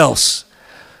everybody else.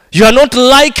 You are not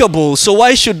likable, so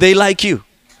why should they like you?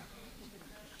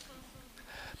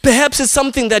 Perhaps it's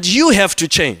something that you have to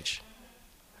change.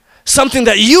 Something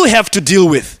that you have to deal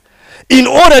with in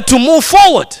order to move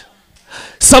forward.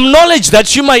 Some knowledge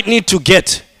that you might need to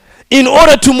get in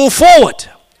order to move forward.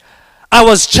 I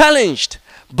was challenged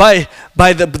by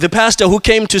the pastor who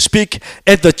came to speak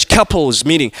at the couples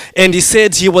meeting, and he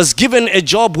said he was given a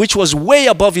job which was way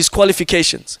above his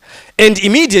qualifications, and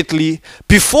immediately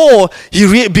before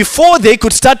they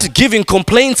could start giving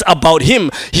complaints about him,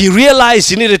 he realized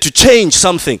he needed to change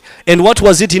something. And what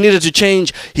was it he needed to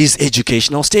change? His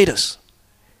educational status.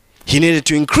 He needed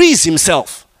to increase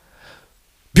himself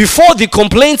before the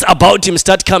complaints about him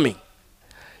start coming.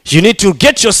 You need to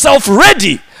get yourself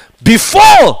ready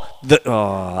before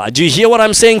do you hear what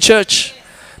I'm saying, church?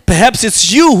 Perhaps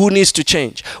it's you who needs to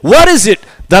change. What is it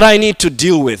that I need to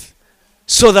deal with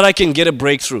so that I can get a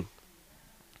breakthrough?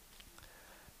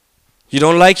 You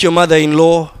don't like your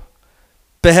mother-in-law?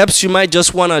 Perhaps you might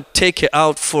just want to take her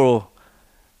out for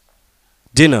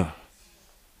dinner.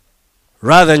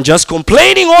 Rather than just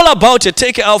complaining all about it,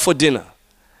 take her out for dinner.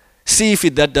 See if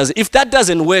that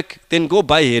doesn't work, then go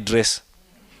buy her a dress.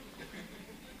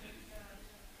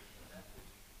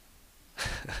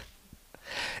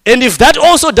 And if that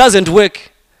also doesn't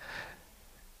work,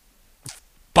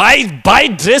 buy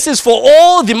dresses for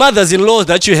all the mothers-in-law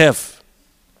that you have.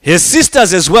 His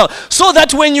sisters as well. So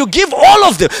that when you give all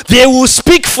of them, they will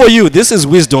speak for you. This is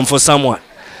wisdom for someone.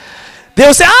 They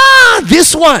will say,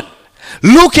 this one,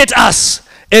 look at us.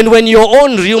 And when your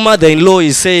own real mother-in-law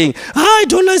is saying, I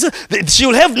don't like, she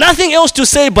will have nothing else to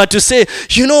say but to say,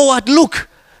 you know what, look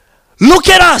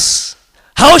at us.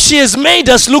 How she has made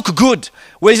us look good.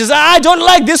 When she says, I don't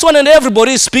like this one, and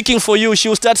everybody is speaking for you, she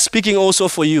will start speaking also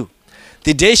for you.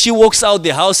 The day she walks out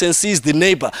the house and sees the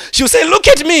neighbor, she will say, look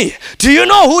at me. Do you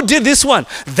know who did this one?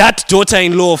 That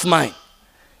daughter-in-law of mine.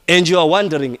 And you are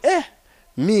wondering,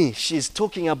 me, she's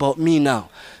talking about me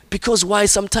now. Because why?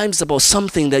 Sometimes it's about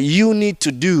something that you need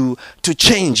to do to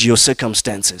change your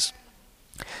circumstances.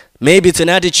 Maybe it's an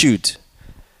attitude.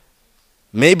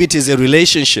 Maybe it is a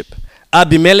relationship.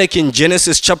 Abimelech in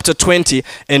Genesis chapter 20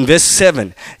 and verse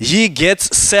 7, he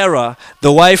gets Sarah,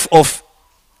 the wife of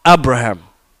Abraham,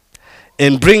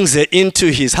 and brings her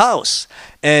into his house.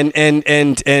 And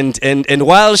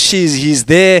while he's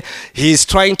there, he's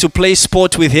trying to play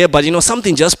sport with her, but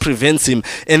something just prevents him.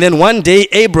 And then one day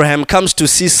Abraham comes to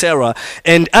see Sarah,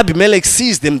 and Abimelech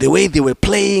sees them the way they were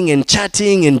playing and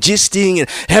chatting and gisting and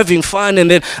having fun. And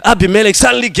then Abimelech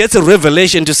suddenly gets a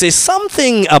revelation to say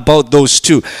something about those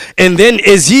two. And then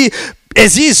as he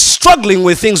is struggling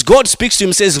with things, God speaks to him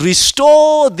and says,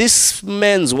 restore this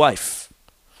man's wife.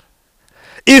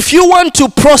 If you want to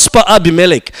prosper,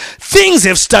 Abimelech, things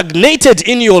have stagnated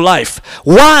in your life.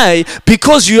 Why?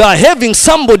 Because you are having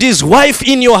somebody's wife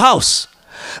in your house.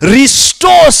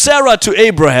 Restore Sarah to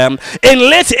Abraham and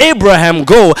let Abraham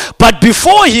go. But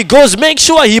before he goes, make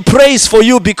sure he prays for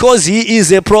you because he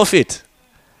is a prophet.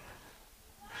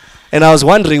 And I was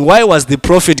wondering, why was the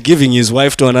prophet giving his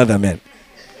wife to another man?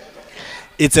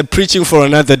 It's a preaching for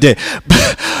another day.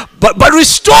 But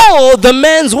restore the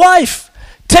man's wife.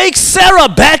 Take Sarah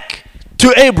back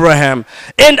to Abraham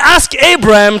and ask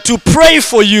Abraham to pray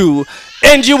for you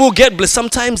and you will get blessed.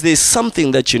 Sometimes there's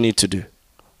something that you need to do.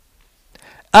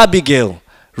 Abigail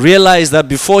realized that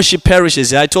before she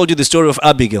perishes, I told you the story of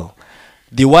Abigail,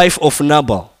 the wife of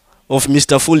Nabal, of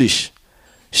Mr. Foolish.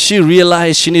 She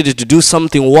realized she needed to do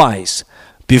something wise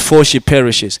before she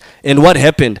perishes. And what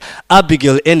happened?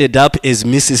 Abigail ended up as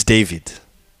Mrs. David.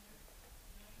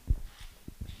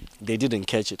 They didn't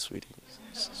catch it, sweetie.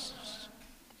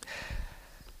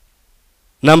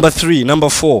 Number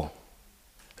 4,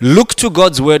 look to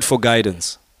God's word for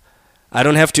guidance. I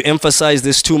don't have to emphasize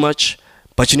this too much,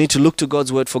 but you need to look to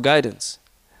God's word for guidance.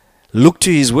 Look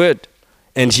to his word,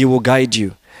 and he will guide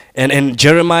you. And in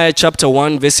Jeremiah chapter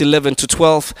 1, verse 11 to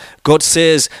 12, God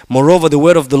says, moreover, the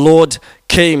word of the Lord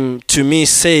came to me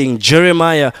saying,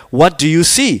 Jeremiah, what do you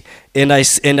see? And I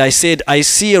said, I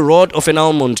see a rod of an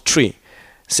almond tree.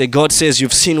 So God says,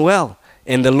 you've seen well.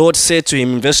 And the Lord said to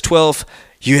him in verse 12,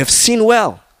 you have seen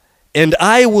well. And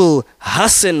I will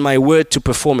hasten my word to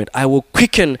perform it. I will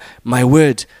quicken my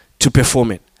word to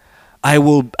perform it. I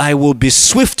will be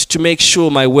swift to make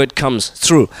sure my word comes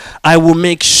through. I will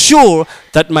make sure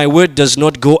that my word does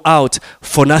not go out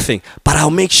for nothing. But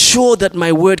I'll make sure that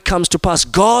my word comes to pass.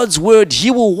 God's word, he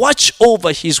will watch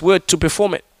over his word to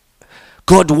perform it.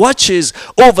 God watches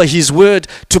over his word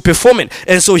to perform it.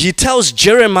 And so he tells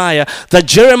Jeremiah that,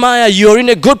 Jeremiah, you're in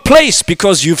a good place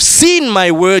because you've seen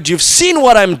my word, you've seen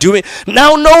what I'm doing.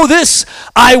 Now know this,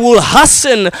 I will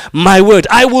hasten my word.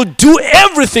 I will do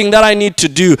everything that I need to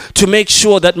do to make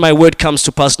sure that my word comes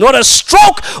to pass. Not a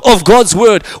stroke of God's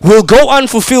word will go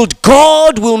unfulfilled.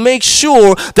 God will make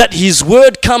sure that his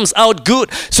word comes out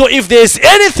good. So if there's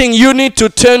anything you need to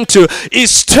turn to,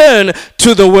 is turn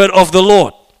to the word of the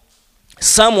Lord.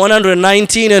 Psalm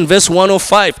 119 and verse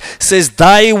 105 says,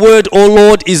 thy word, O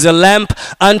Lord, is a lamp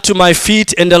unto my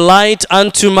feet and a light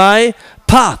unto my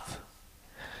path.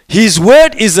 His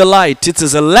word is a light. It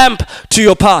is a lamp to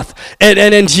your path.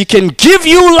 And he can give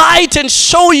you light and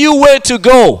show you where to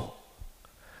go.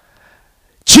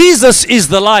 Jesus is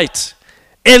the light.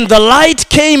 And the light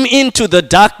came into the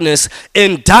darkness,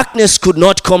 and darkness could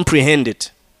not comprehend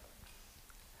it.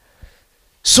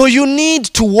 So you need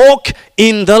to walk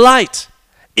in the light.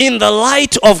 In the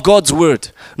light of God's word,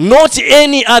 not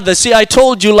any other. See, I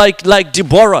told you like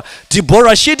Deborah.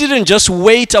 Deborah, she didn't just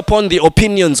wait upon the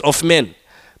opinions of men,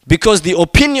 because the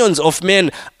opinions of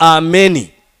men are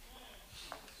many.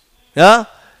 Yeah?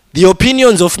 The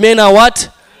opinions of men are what?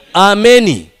 Are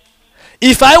many.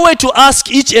 If I were to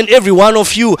ask each and every one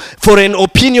of you for an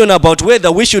opinion about whether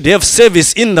we should have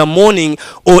service in the morning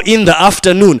or in the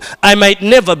afternoon, I might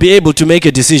never be able to make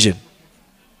a decision.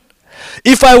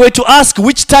 If I were to ask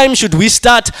which time should we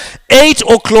start, 8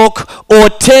 o'clock or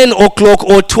 10 o'clock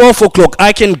or 12 o'clock,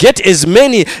 I can get as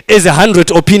many as 100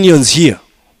 opinions here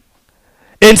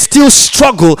and still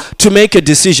struggle to make a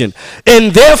decision.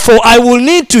 And therefore, I will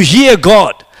need to hear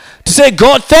God. To say,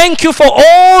 God, thank you for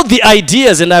all the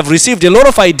ideas. And I've received a lot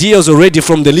of ideas already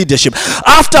from the leadership.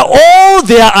 After all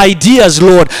their ideas,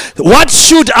 Lord, what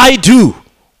should I do?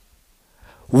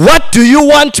 What do you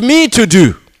want me to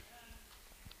do?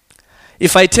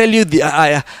 If I tell you,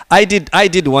 I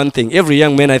did one thing. Every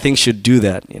young man, I think, should do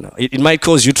that. You know, it might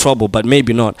cause you trouble, but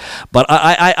maybe not. But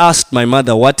I asked my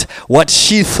mother what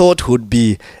she thought would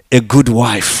be a good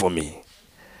wife for me.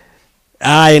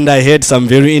 And I heard some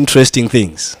very interesting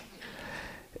things.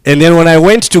 And then when I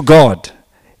went to God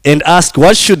and asked,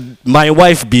 what should my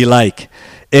wife be like?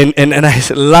 And I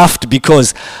laughed,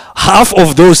 because half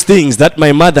of those things that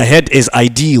my mother had as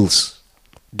ideals,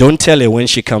 don't tell her when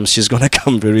she comes, she's going to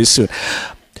come very soon,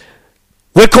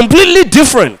 we're completely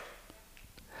different.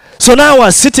 So now I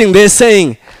was sitting there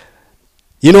saying,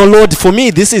 you know, Lord, for me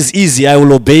this is easy, I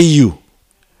will obey you.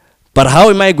 But how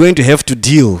am I going to have to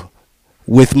deal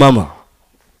with Mama?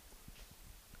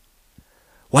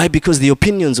 Why? Because the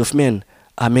opinions of men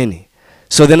are many.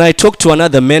 So then I talked to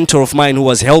another mentor of mine who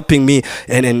was helping me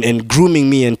and grooming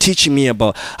me and teaching me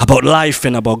about life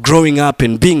and about growing up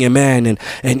and being a man. And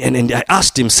I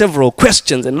asked him several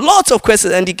questions and lots of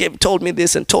questions. And he told me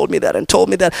this and told me that and told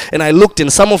me that. And I looked,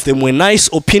 and some of them were nice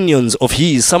opinions of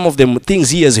his. Some of them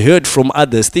things he has heard from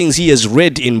others, things he has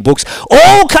read in books,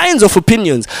 all kinds of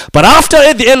opinions. But after,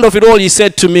 at the end of it all, he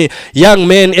said to me, young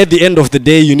man, at the end of the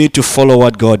day, you need to follow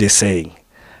what God is saying.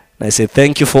 I said,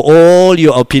 thank you for all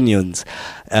your opinions.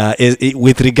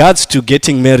 With regards to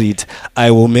getting married,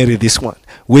 I will marry this one.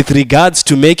 With regards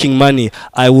to making money,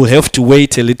 I will have to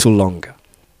wait a little longer.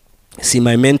 See,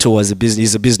 my mentor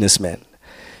he's a businessman.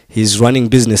 He's running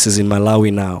businesses in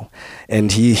Malawi now.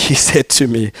 And he said to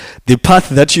me, the path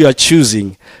that you are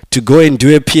choosing to go and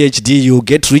do a PhD, you'll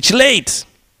get rich late.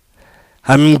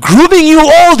 I'm grooming you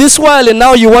all this while, and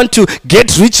now you want to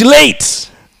get rich late.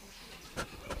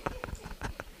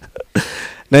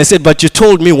 And I said, but you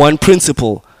told me one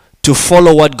principle, to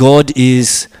follow what God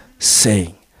is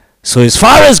saying. So as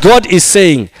far as God is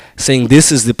saying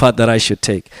this is the path that I should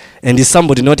take. And is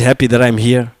somebody not happy that I'm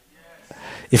here? Yes.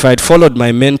 If I had followed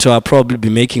my mentor, I'd probably be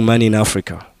making money in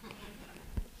Africa.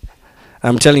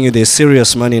 I'm telling you, there's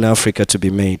serious money in Africa to be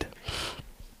made.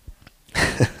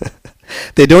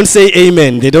 They don't say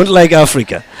amen. They don't like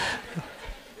Africa.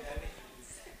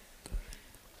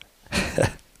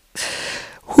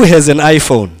 Who has an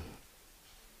iPhone?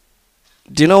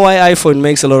 Do you know why iPhone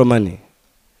makes a lot of money?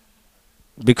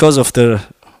 Because of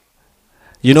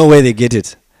you know where they get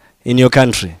it? In your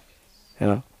country. You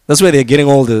know? That's where they're getting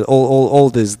all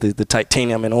the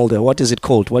titanium and all the, what is it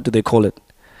called? What do they call it?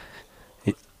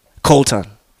 Coltan.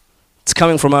 It's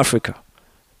coming from Africa.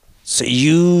 It's a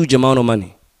huge amount of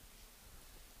money.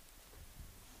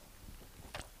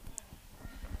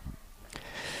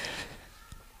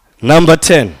 Number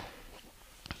 10.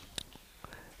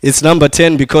 It's number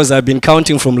 10 because I've been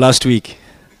counting from last week.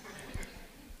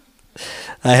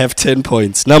 I have 10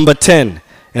 points. Number 10,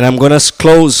 and I'm going to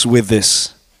close with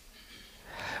this.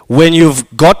 When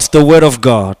you've got the Word of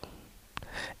God,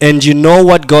 and you know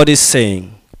what God is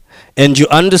saying, and you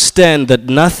understand that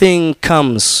nothing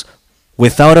comes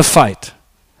without a fight,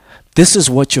 this is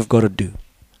what you've got to do.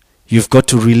 You've got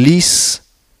to release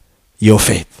your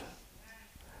faith.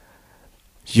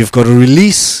 You've got to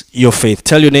release your faith.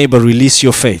 Tell your neighbor, release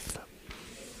your faith.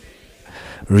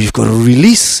 You've got to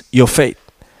release your faith.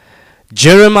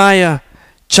 Jeremiah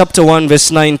chapter 1 verse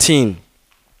 19.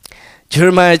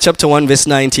 Jeremiah chapter 1 verse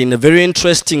 19, a very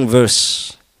interesting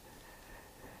verse.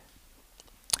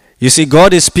 You see,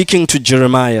 God is speaking to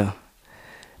Jeremiah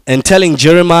and telling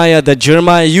Jeremiah that,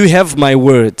 Jeremiah, you have my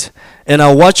word, and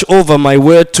I'll watch over my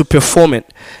word to perform it.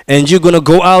 And you're going to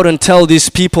go out and tell these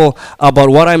people about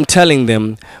what I'm telling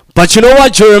them. But you know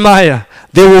what, Jeremiah?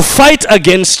 They will fight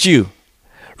against you.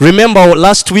 Remember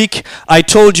last week I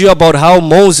told you about how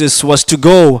Moses was to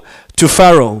go to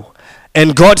Pharaoh.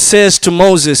 And God says to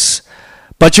Moses,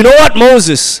 but you know what,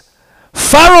 Moses?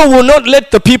 Pharaoh will not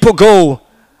let the people go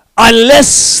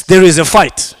unless there is a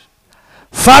fight.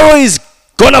 Pharaoh is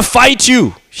going to fight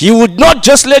you. He would not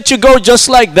just let you go just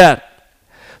like that.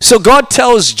 So God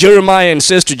tells Jeremiah and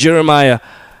says to Jeremiah,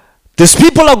 these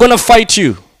people are going to fight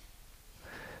you.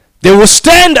 They will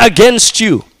stand against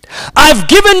you. I've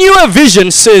given you a vision,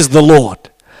 says the Lord,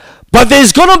 but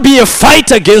there's going to be a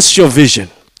fight against your vision.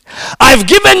 I've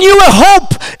given you a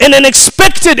hope and an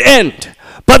expected end,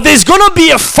 but there's going to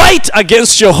be a fight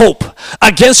against your hope,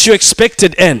 against your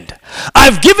expected end.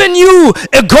 I've given you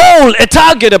a goal, a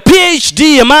target, a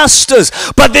PhD, a master's,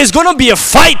 but there's going to be a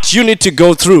fight you need to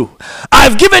go through.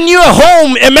 I've given you a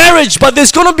home, a marriage, but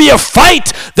there's going to be a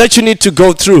fight that you need to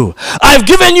go through. I've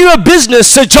given you a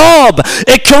business, a job,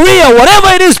 a career, whatever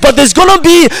it is, but there's going to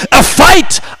be a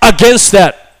fight against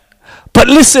that. But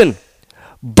listen,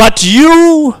 but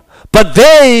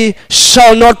they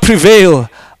shall not prevail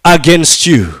against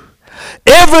you.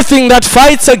 Everything that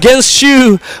fights against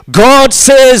you, God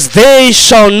says they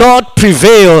shall not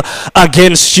prevail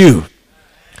against you.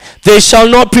 They shall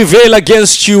not prevail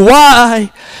against you.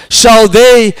 Why shall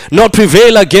they not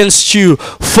prevail against you?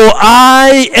 For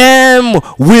I am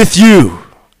with you.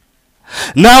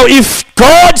 Now, if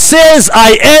God says,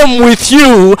 I am with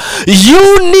you,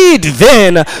 you need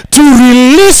then to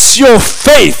release your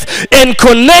faith and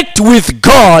connect with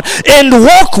God and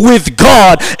walk with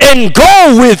God and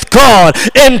go with God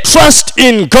and trust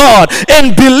in God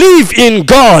and believe in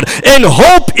God and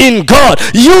hope in God.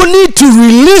 You need to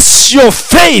release your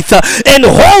faith and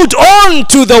hold on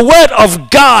to the word of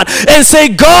God and say,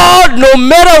 God, no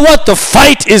matter what the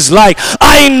fight is like,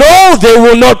 I know they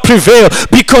will not prevail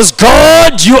because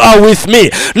God, you are with me.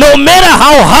 No matter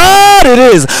how hard it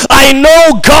is, I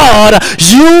know, God,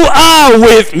 you are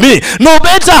with me. No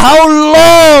matter how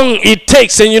long it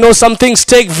takes, and you know some things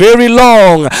take very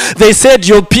long. They said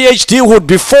your PhD would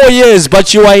be 4 years,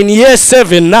 but you are in year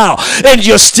 7 now, and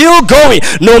you're still going.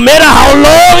 No matter how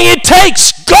long it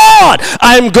takes, God,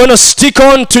 I'm gonna stick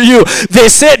on to you. They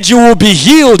said you will be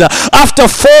healed. After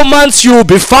 4 months, you will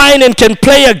be fine and can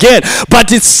play again.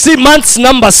 But it's months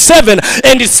number 7,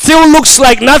 and it still looks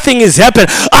like nothing is happening.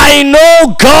 I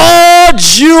know, God,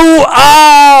 you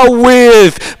are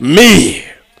with me.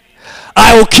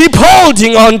 I will keep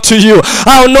holding on to you.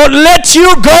 I will not let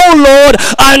you go, Lord,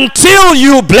 until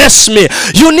you bless me.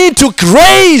 You need to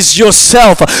raise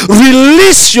yourself,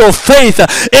 release your faith,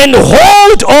 and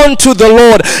hold on to the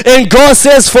Lord. And God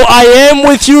says, for I am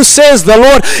with you, says the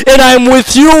Lord, and I am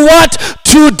with you, what?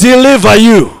 To deliver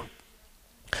you.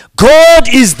 God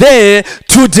is there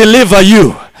to deliver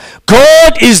you.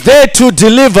 God is there to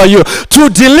deliver you, to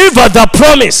deliver the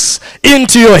promise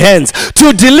into your hands,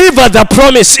 to deliver the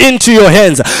promise into your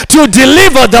hands, to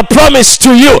deliver the promise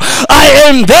to you. I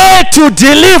am there to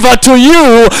deliver to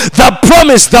you the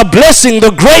promise, the blessing,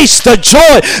 the grace, the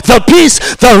joy, the peace,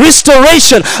 the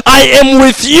restoration. I am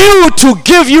with you to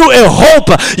give you a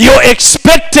hope, your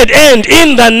expected end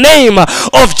in the name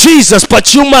of Jesus.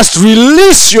 But you must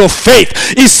release your faith.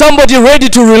 Is somebody ready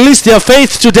to release their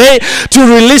faith today? To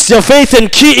release their your faith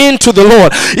and key into the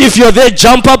Lord. If you're there,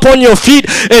 jump up on your feet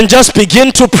and just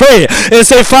begin to pray and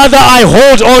say, Father, I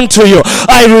hold on to you.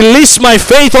 I release my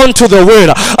faith onto the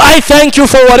word. I thank you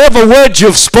for whatever word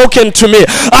you've spoken to me.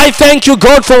 I thank you,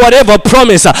 God, for whatever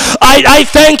promise. I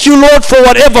thank you, Lord, for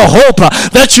whatever hope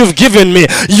that you've given me.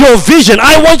 Your vision.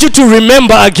 I want you to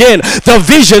remember again the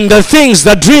vision, the things,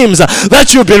 the dreams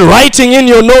that you've been writing in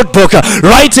your notebook,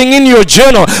 writing in your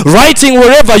journal, writing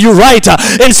wherever you write,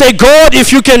 and say, God,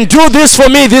 if you can do this for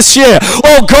me this year,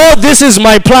 oh God, this is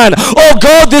my plan. Oh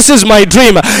God, this is my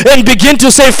dream. And begin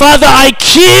to say, Father, I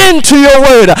key into your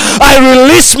word. I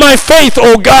release my faith,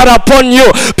 oh God, upon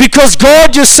you, because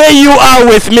God, you say you are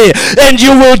with me and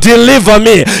you will deliver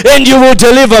me, and you will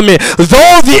deliver me.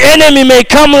 Though the enemy may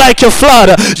come like a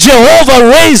flood,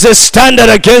 Jehovah raises standard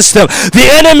against them. The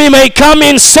enemy may come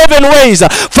in 7 ways.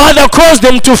 Father, cause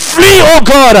them to flee, oh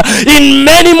God, in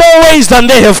many more ways than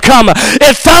they have come.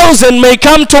 1,000 may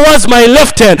come towards my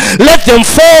left hand. Let them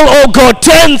fall, oh God,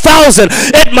 10,000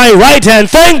 at my right hand.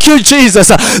 Thank you, Jesus,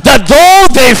 that though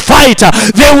they fight,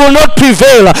 they will not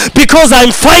prevail, because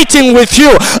I'm fighting with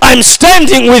you. I'm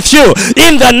standing with you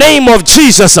in the name of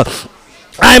Jesus.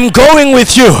 I'm going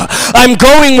with you. I'm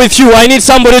going with you. I need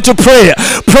somebody to pray.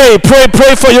 Pray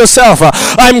for yourself.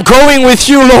 I'm going with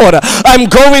you, Lord. I'm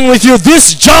going with you.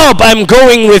 This job, I'm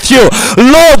going with you.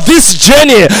 Lord, this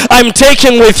journey, I'm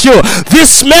taking with you.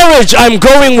 This marriage, I'm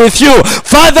going with you.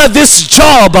 Father, this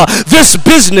job, this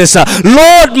business,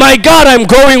 Lord, my God, I'm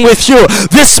going with you.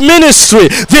 This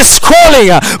ministry, this calling,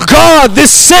 God,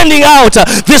 this sending out,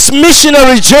 this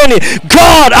missionary journey,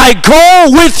 God, I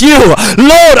go with you.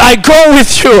 Lord, I go with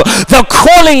you. The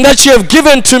calling that you have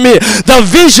given to me, the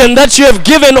vision that you have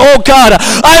given, oh God,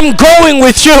 I'm going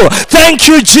with you. Thank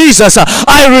you, Jesus.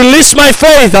 I release my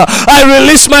faith. I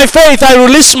release my faith. I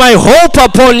release my hope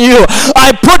upon you.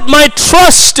 I put my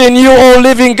trust in you, oh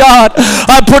living God.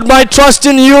 I put my trust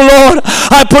in you, Lord.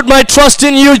 I put my trust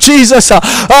in you, Jesus.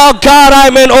 Oh God,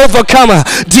 I'm an overcomer.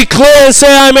 Declare and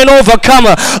say, I'm an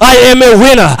overcomer. I am a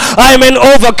winner. I'm an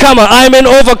overcomer. I'm an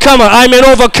overcomer. I'm an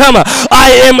overcomer.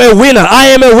 I am a winner. I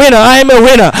am a winner. I am a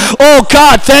winner. Oh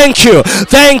God, thank you.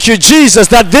 Thank you, Jesus,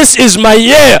 that this is my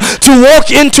year to walk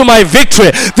into my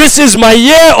victory. This is my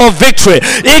year of victory.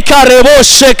 I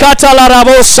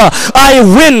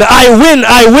win. I win.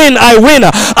 I win. I win.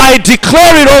 I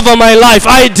declare it over my life.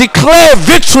 I declare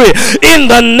victory in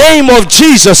the name of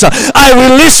Jesus. I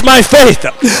release my faith.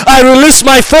 I release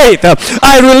my faith.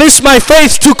 I release my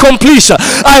faith to completion.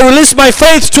 I release my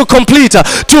faith to complete,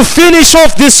 to finish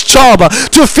off this job,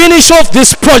 to finish off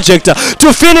this project,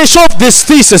 to finish off this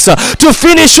thesis, to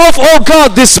finish off, oh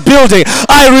God, this building.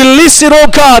 I release it, oh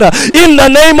God, in the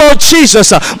name of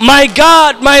Jesus. My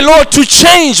God, my Lord, to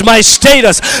change my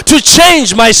status, to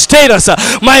change my status,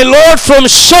 my Lord, from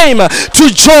shame to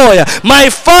joy. My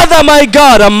Father, my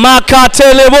God,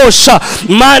 makatelebosha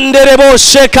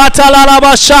mandereboshe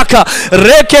katalarabashaka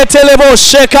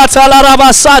reketeleboshe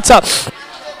katalarabasata.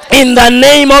 In the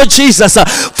name of Jesus,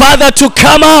 Father, to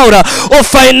come out of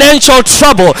financial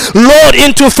trouble, Lord,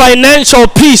 into financial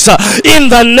peace, in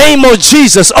the name of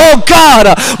Jesus. Oh God,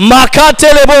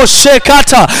 makatelebo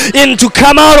shekata, in to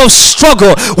come out of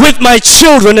struggle with my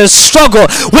children and struggle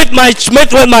with my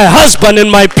husband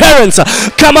and my parents.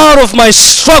 Come out of my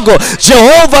struggle,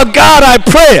 Jehovah God. I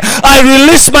pray, I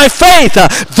release my faith.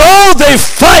 Though they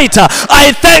fight,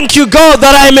 I thank you, God,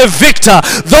 that I'm a victor.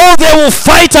 Though they will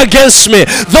fight against me,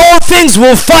 all things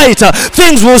will fight,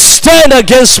 things will stand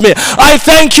against me, I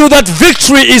thank you that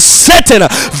victory is certain.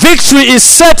 Victory is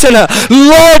certain.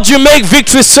 Lord, you make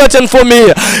victory certain for me.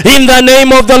 In the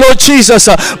name of the Lord Jesus.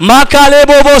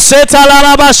 Makalebo seta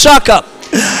larabashaka.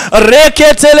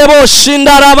 Reketelebo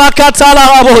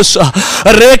shindarabakatalabosha.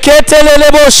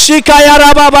 Reketelebo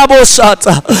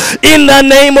shikayarabababosata. In the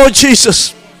name of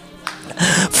Jesus.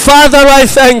 Father, I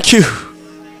thank you.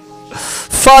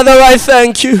 Father, I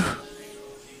thank you.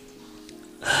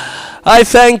 I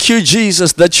thank you,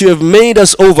 Jesus, that you have made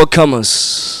us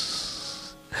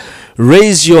overcomers.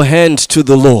 Raise your hand to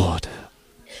the Lord.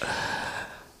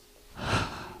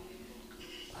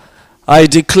 I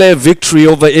declare victory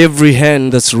over every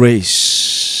hand that's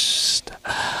raised.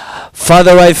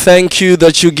 Father, I thank you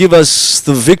that you give us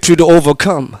the victory to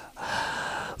overcome.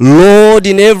 Lord,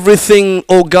 in everything,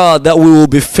 oh God, that we will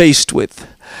be faced with,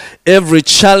 every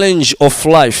challenge of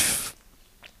life,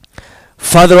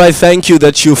 Father, I thank you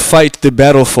that you fight the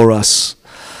battle for us.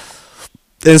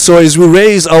 And so as we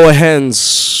raise our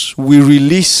hands, we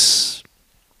release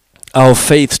our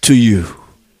faith to you.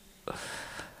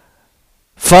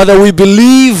 Father, we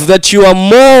believe that you are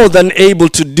more than able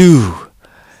to do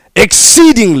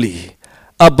exceedingly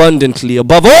abundantly,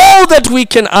 above all that we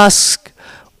can ask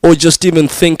or just even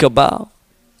think about.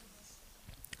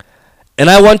 And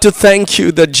I want to thank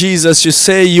you that, Jesus, you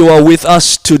say you are with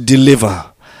us to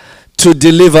deliver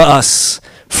us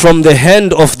from the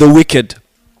hand of the wicked,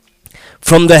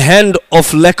 from the hand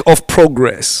of lack of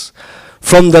progress,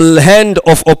 from the hand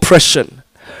of oppression,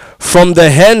 from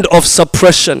the hand of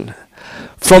suppression,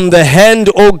 from the hand,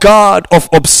 O God, of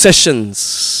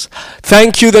obsessions.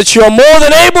 Thank you that you are more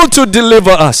than able to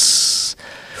deliver us.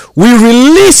 We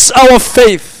release our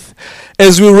faith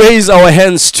as we raise our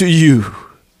hands to you,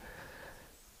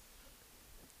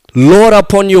 Lord,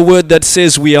 upon your word that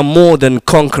says we are more than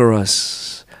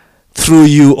conquerors through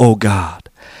you, O God.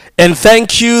 And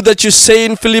thank you that you say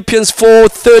in Philippians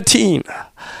 4:13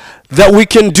 that we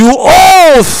can do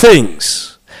all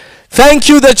things. Thank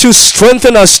you that you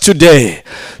strengthen us today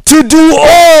to do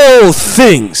all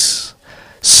things.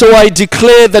 So I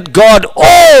declare that, God,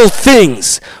 all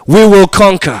things we will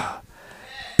conquer,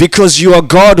 because you are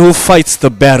God who fights the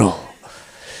battle.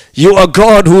 You are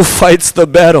God who fights the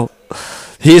battle.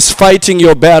 He is fighting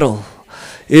your battle.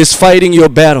 He is fighting your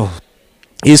battle.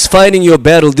 He is fighting your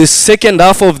battle. This second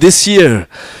half of this year,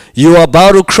 you are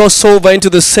about to cross over into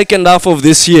the second half of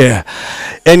this year.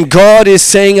 And God is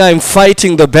saying, I'm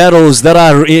fighting the battles that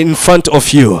are in front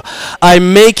of you. I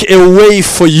make a way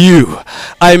for you.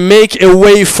 I make a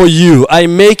way for you. I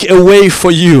make a way for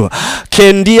you.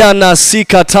 Kendia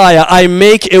nasikataya. I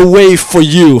make a way for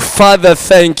you. Father,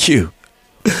 thank you.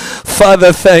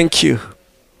 Father, thank you.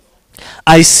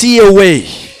 I see a way.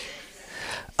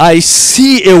 I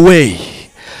see a way.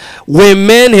 Where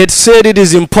men had said it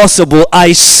is impossible,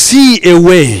 I see a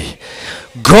way.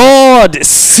 God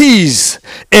sees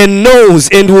and knows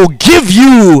and will give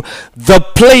you the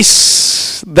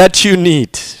place that you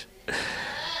need.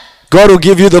 God will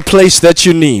give you the place that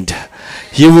you need.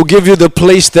 He will give you the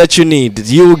place that you need.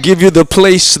 He will give you the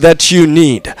place that you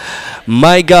need.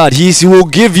 My God, He will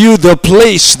give you the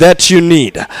place that you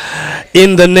need.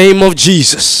 In the name of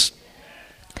Jesus.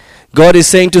 God is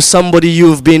saying to somebody,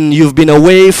 you've been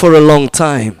away for a long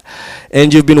time.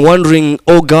 And you've been wondering,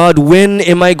 oh God, when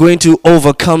am I going to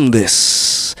overcome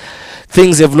this?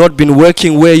 Things have not been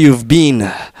working where you've been.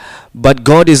 But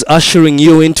God is ushering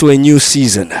you into a new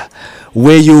season,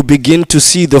 where you begin to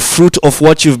see the fruit of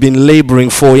what you've been laboring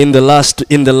for in the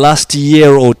last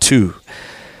year or two.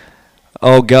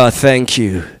 Oh God, thank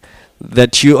you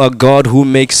that you are God who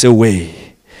makes a way.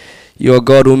 You are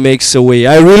God who makes a way.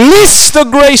 I release the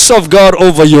grace of God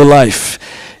over your life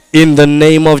in the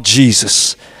name of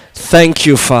Jesus. Thank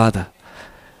you, Father.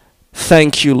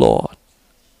 Thank you, Lord,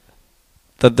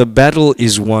 that the battle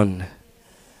is won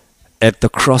at the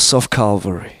cross of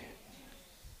Calvary.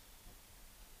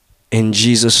 In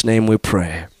Jesus' name we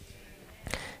pray.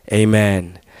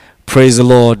 Amen. Praise the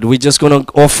Lord. We're just going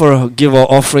to give our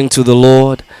offering to the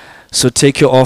Lord. So take your offering.